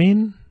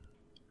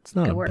 it's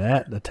not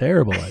a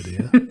terrible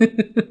idea.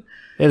 It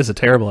is a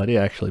terrible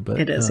idea, actually, but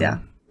it is, yeah.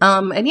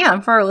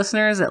 And for our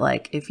listeners,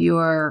 that if you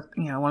are,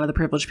 one of the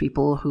privileged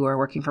people who are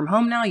working from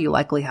home now, you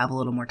likely have a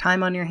little more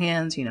time on your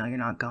hands. You're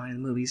not going to the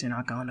movies, you're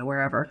not going to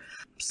wherever.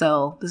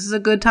 So this is a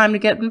good time to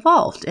get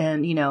involved.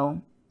 And,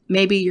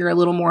 maybe you're a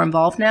little more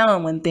involved now,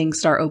 and when things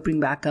start opening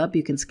back up,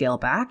 you can scale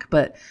back.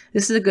 But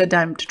this is a good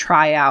time to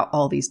try out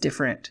all these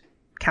different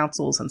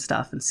councils and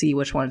stuff and see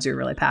which ones you're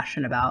really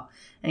passionate about.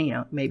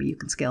 And, maybe you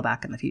can scale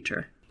back in the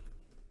future.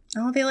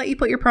 Oh, they let you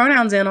put your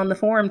pronouns in on the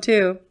forum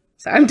too.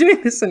 So I'm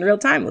doing this in real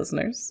time,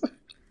 listeners.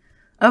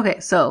 Okay,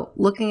 so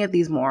looking at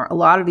these more, a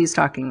lot of these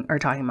are talking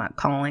about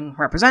calling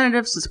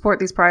representatives to support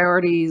these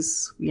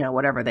priorities,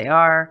 whatever they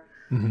are.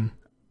 Mm-hmm.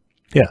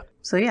 Yeah.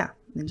 So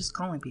and just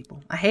calling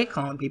people. I hate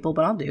calling people,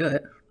 but I'll do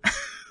it.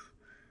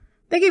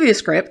 They give you a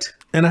script.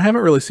 And I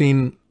haven't really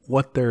seen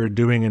what they're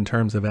doing in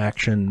terms of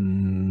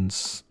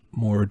actions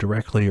more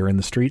directly or in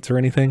the streets or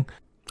anything,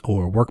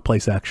 or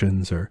workplace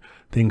actions or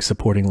things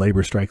supporting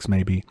labor strikes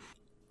maybe.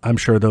 I'm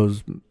sure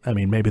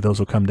maybe those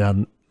will come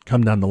down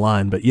the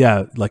line. But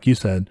yeah, like you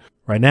said,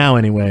 right now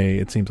anyway,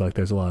 it seems like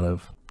there's a lot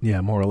of,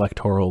 more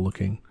electoral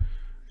looking.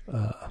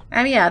 At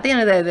the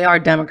end of the day, they are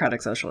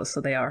democratic socialists, so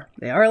they are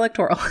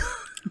electoral.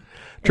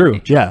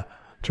 True. Yeah,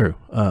 true.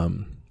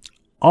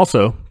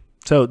 Also,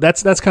 So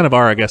that's kind of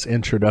our, I guess,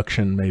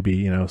 introduction, maybe,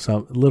 you know,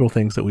 some little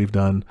things that we've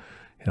done.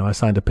 You know, I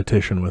signed a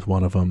petition with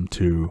one of them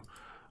to,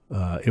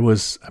 it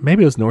was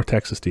North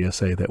Texas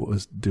DSA that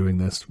was doing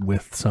this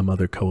with some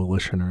other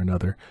coalition or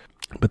another,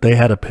 but they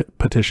had a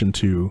petition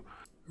to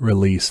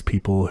release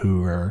people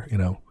who are, you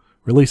know,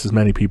 release as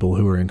many people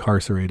who are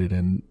incarcerated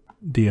in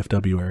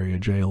DFW area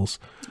jails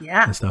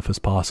and stuff as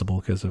possible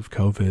because of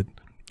COVID.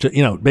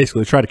 You know,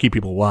 basically try to keep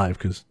people alive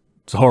because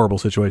it's a horrible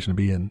situation to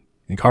be in.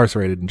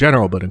 Incarcerated in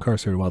general, but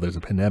incarcerated while there's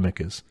a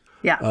pandemic is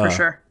for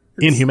sure.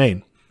 It's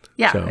inhumane.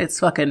 Yeah, so, it's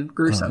fucking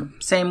gruesome.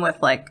 Same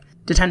with like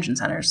detention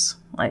centers.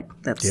 Like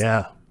that's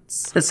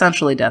it's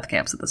essentially death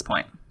camps at this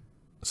point.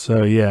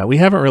 So yeah, we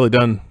haven't really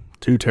done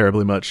too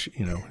terribly much,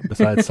 you know,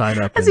 besides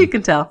sign up as you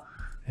can tell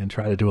and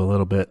try to do a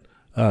little bit.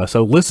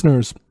 So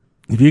listeners,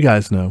 if you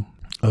guys know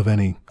of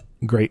any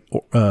great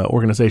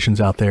organizations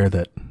out there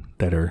that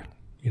are,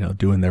 you know,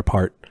 doing their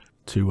part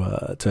to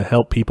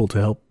help people, to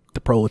help the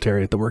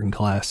proletariat, the working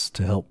class,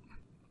 to help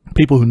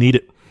people who need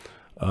it,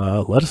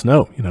 let us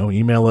know. You know,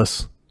 email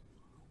us,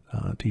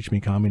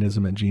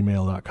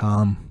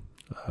 teachmecommunism@gmail.com.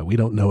 We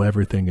don't know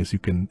everything, as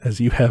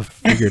you have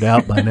figured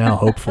out by now,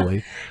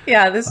 hopefully.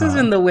 Yeah, this is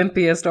in the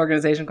wimpiest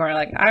organization corner.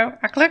 Like,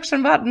 I clicked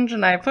some buttons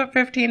and I put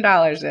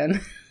 $15 in.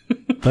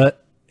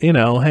 But, you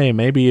know, hey,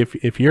 maybe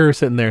if you're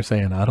sitting there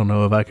saying, I don't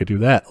know if I could do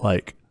that,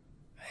 like,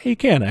 hey, you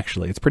can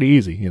actually. It's pretty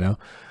easy, you know.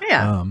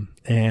 Yeah.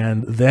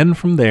 And then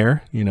from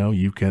there, you know,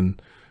 you can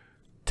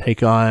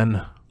take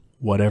on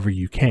whatever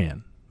you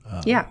can.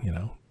 You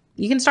know,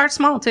 you can start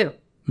small too.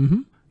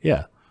 Mm-hmm.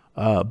 Yeah.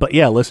 But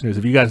yeah, listeners,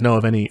 if you guys know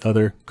of any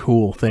other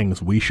cool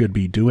things we should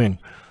be doing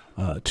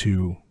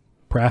to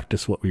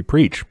practice what we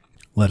preach,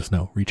 let us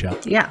know. Reach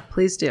out. Yeah,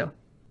 please do.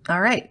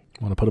 All right.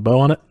 Want to put a bow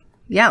on it?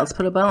 Yeah, let's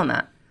put a bow on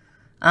that.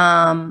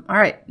 All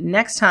right.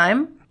 Next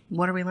time,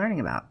 what are we learning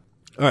about?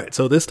 All right.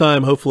 So this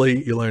time,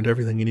 hopefully you learned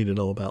everything you need to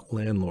know about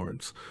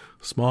landlords.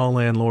 Small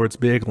landlords,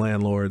 big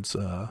landlords,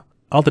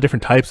 all the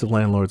different types of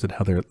landlords and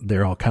how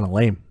they're all kind of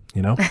lame,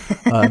 you know?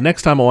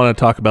 Next time I want to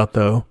talk about,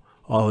 though,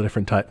 all the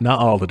different types, not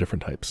all the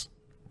different types.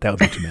 That would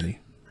be too many.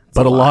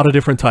 But a lot of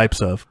different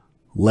types of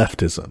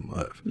leftism,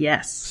 of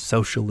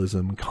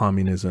socialism,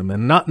 communism,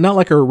 and not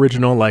like our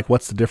original, like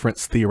what's the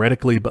difference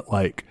theoretically, but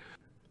like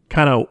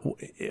kind of,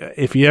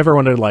 if you ever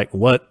wondered like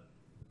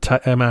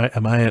am I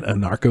an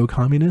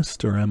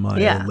anarcho-communist or am I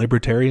a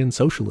libertarian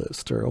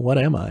socialist or what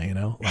am I, you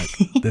know? Like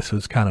this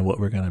is kind of what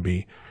we're going to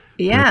be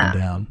breaking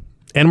down.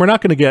 And we're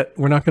not going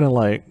to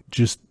like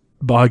just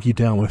bog you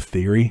down with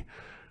theory.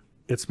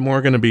 It's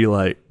more going to be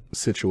like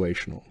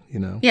situational, you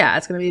know? Yeah,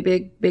 it's going to be a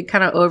big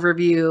kind of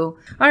overview.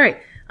 All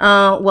right.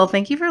 Well,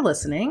 thank you for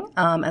listening.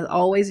 As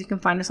always, you can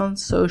find us on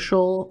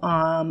social,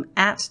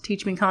 at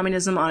Teach Me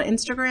Communism on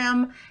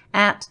Instagram,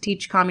 at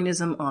Teach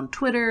Communism on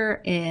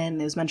Twitter,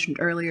 and it was mentioned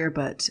earlier,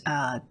 but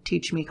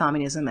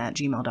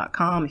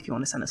teachmecommunism@gmail.com if you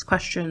want to send us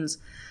questions,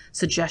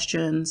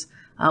 suggestions.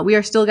 We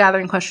are still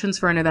gathering questions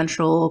for an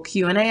eventual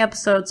Q&A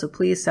episode, so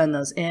please send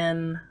those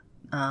in.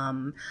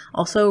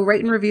 Also,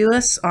 rate and review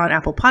us on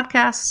Apple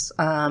Podcasts,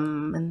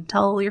 and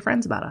tell your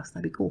friends about us.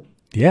 That'd be cool.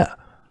 Yeah.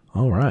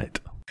 All right.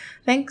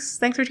 Thanks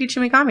for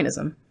teaching me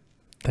communism.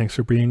 Thanks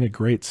for being a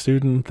great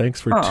student.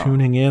 Thanks for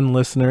tuning in,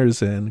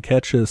 listeners, and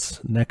catch us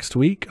next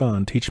week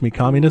on Teach Me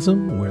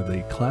Communism, where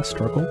the class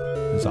struggle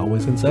is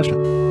always in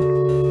session.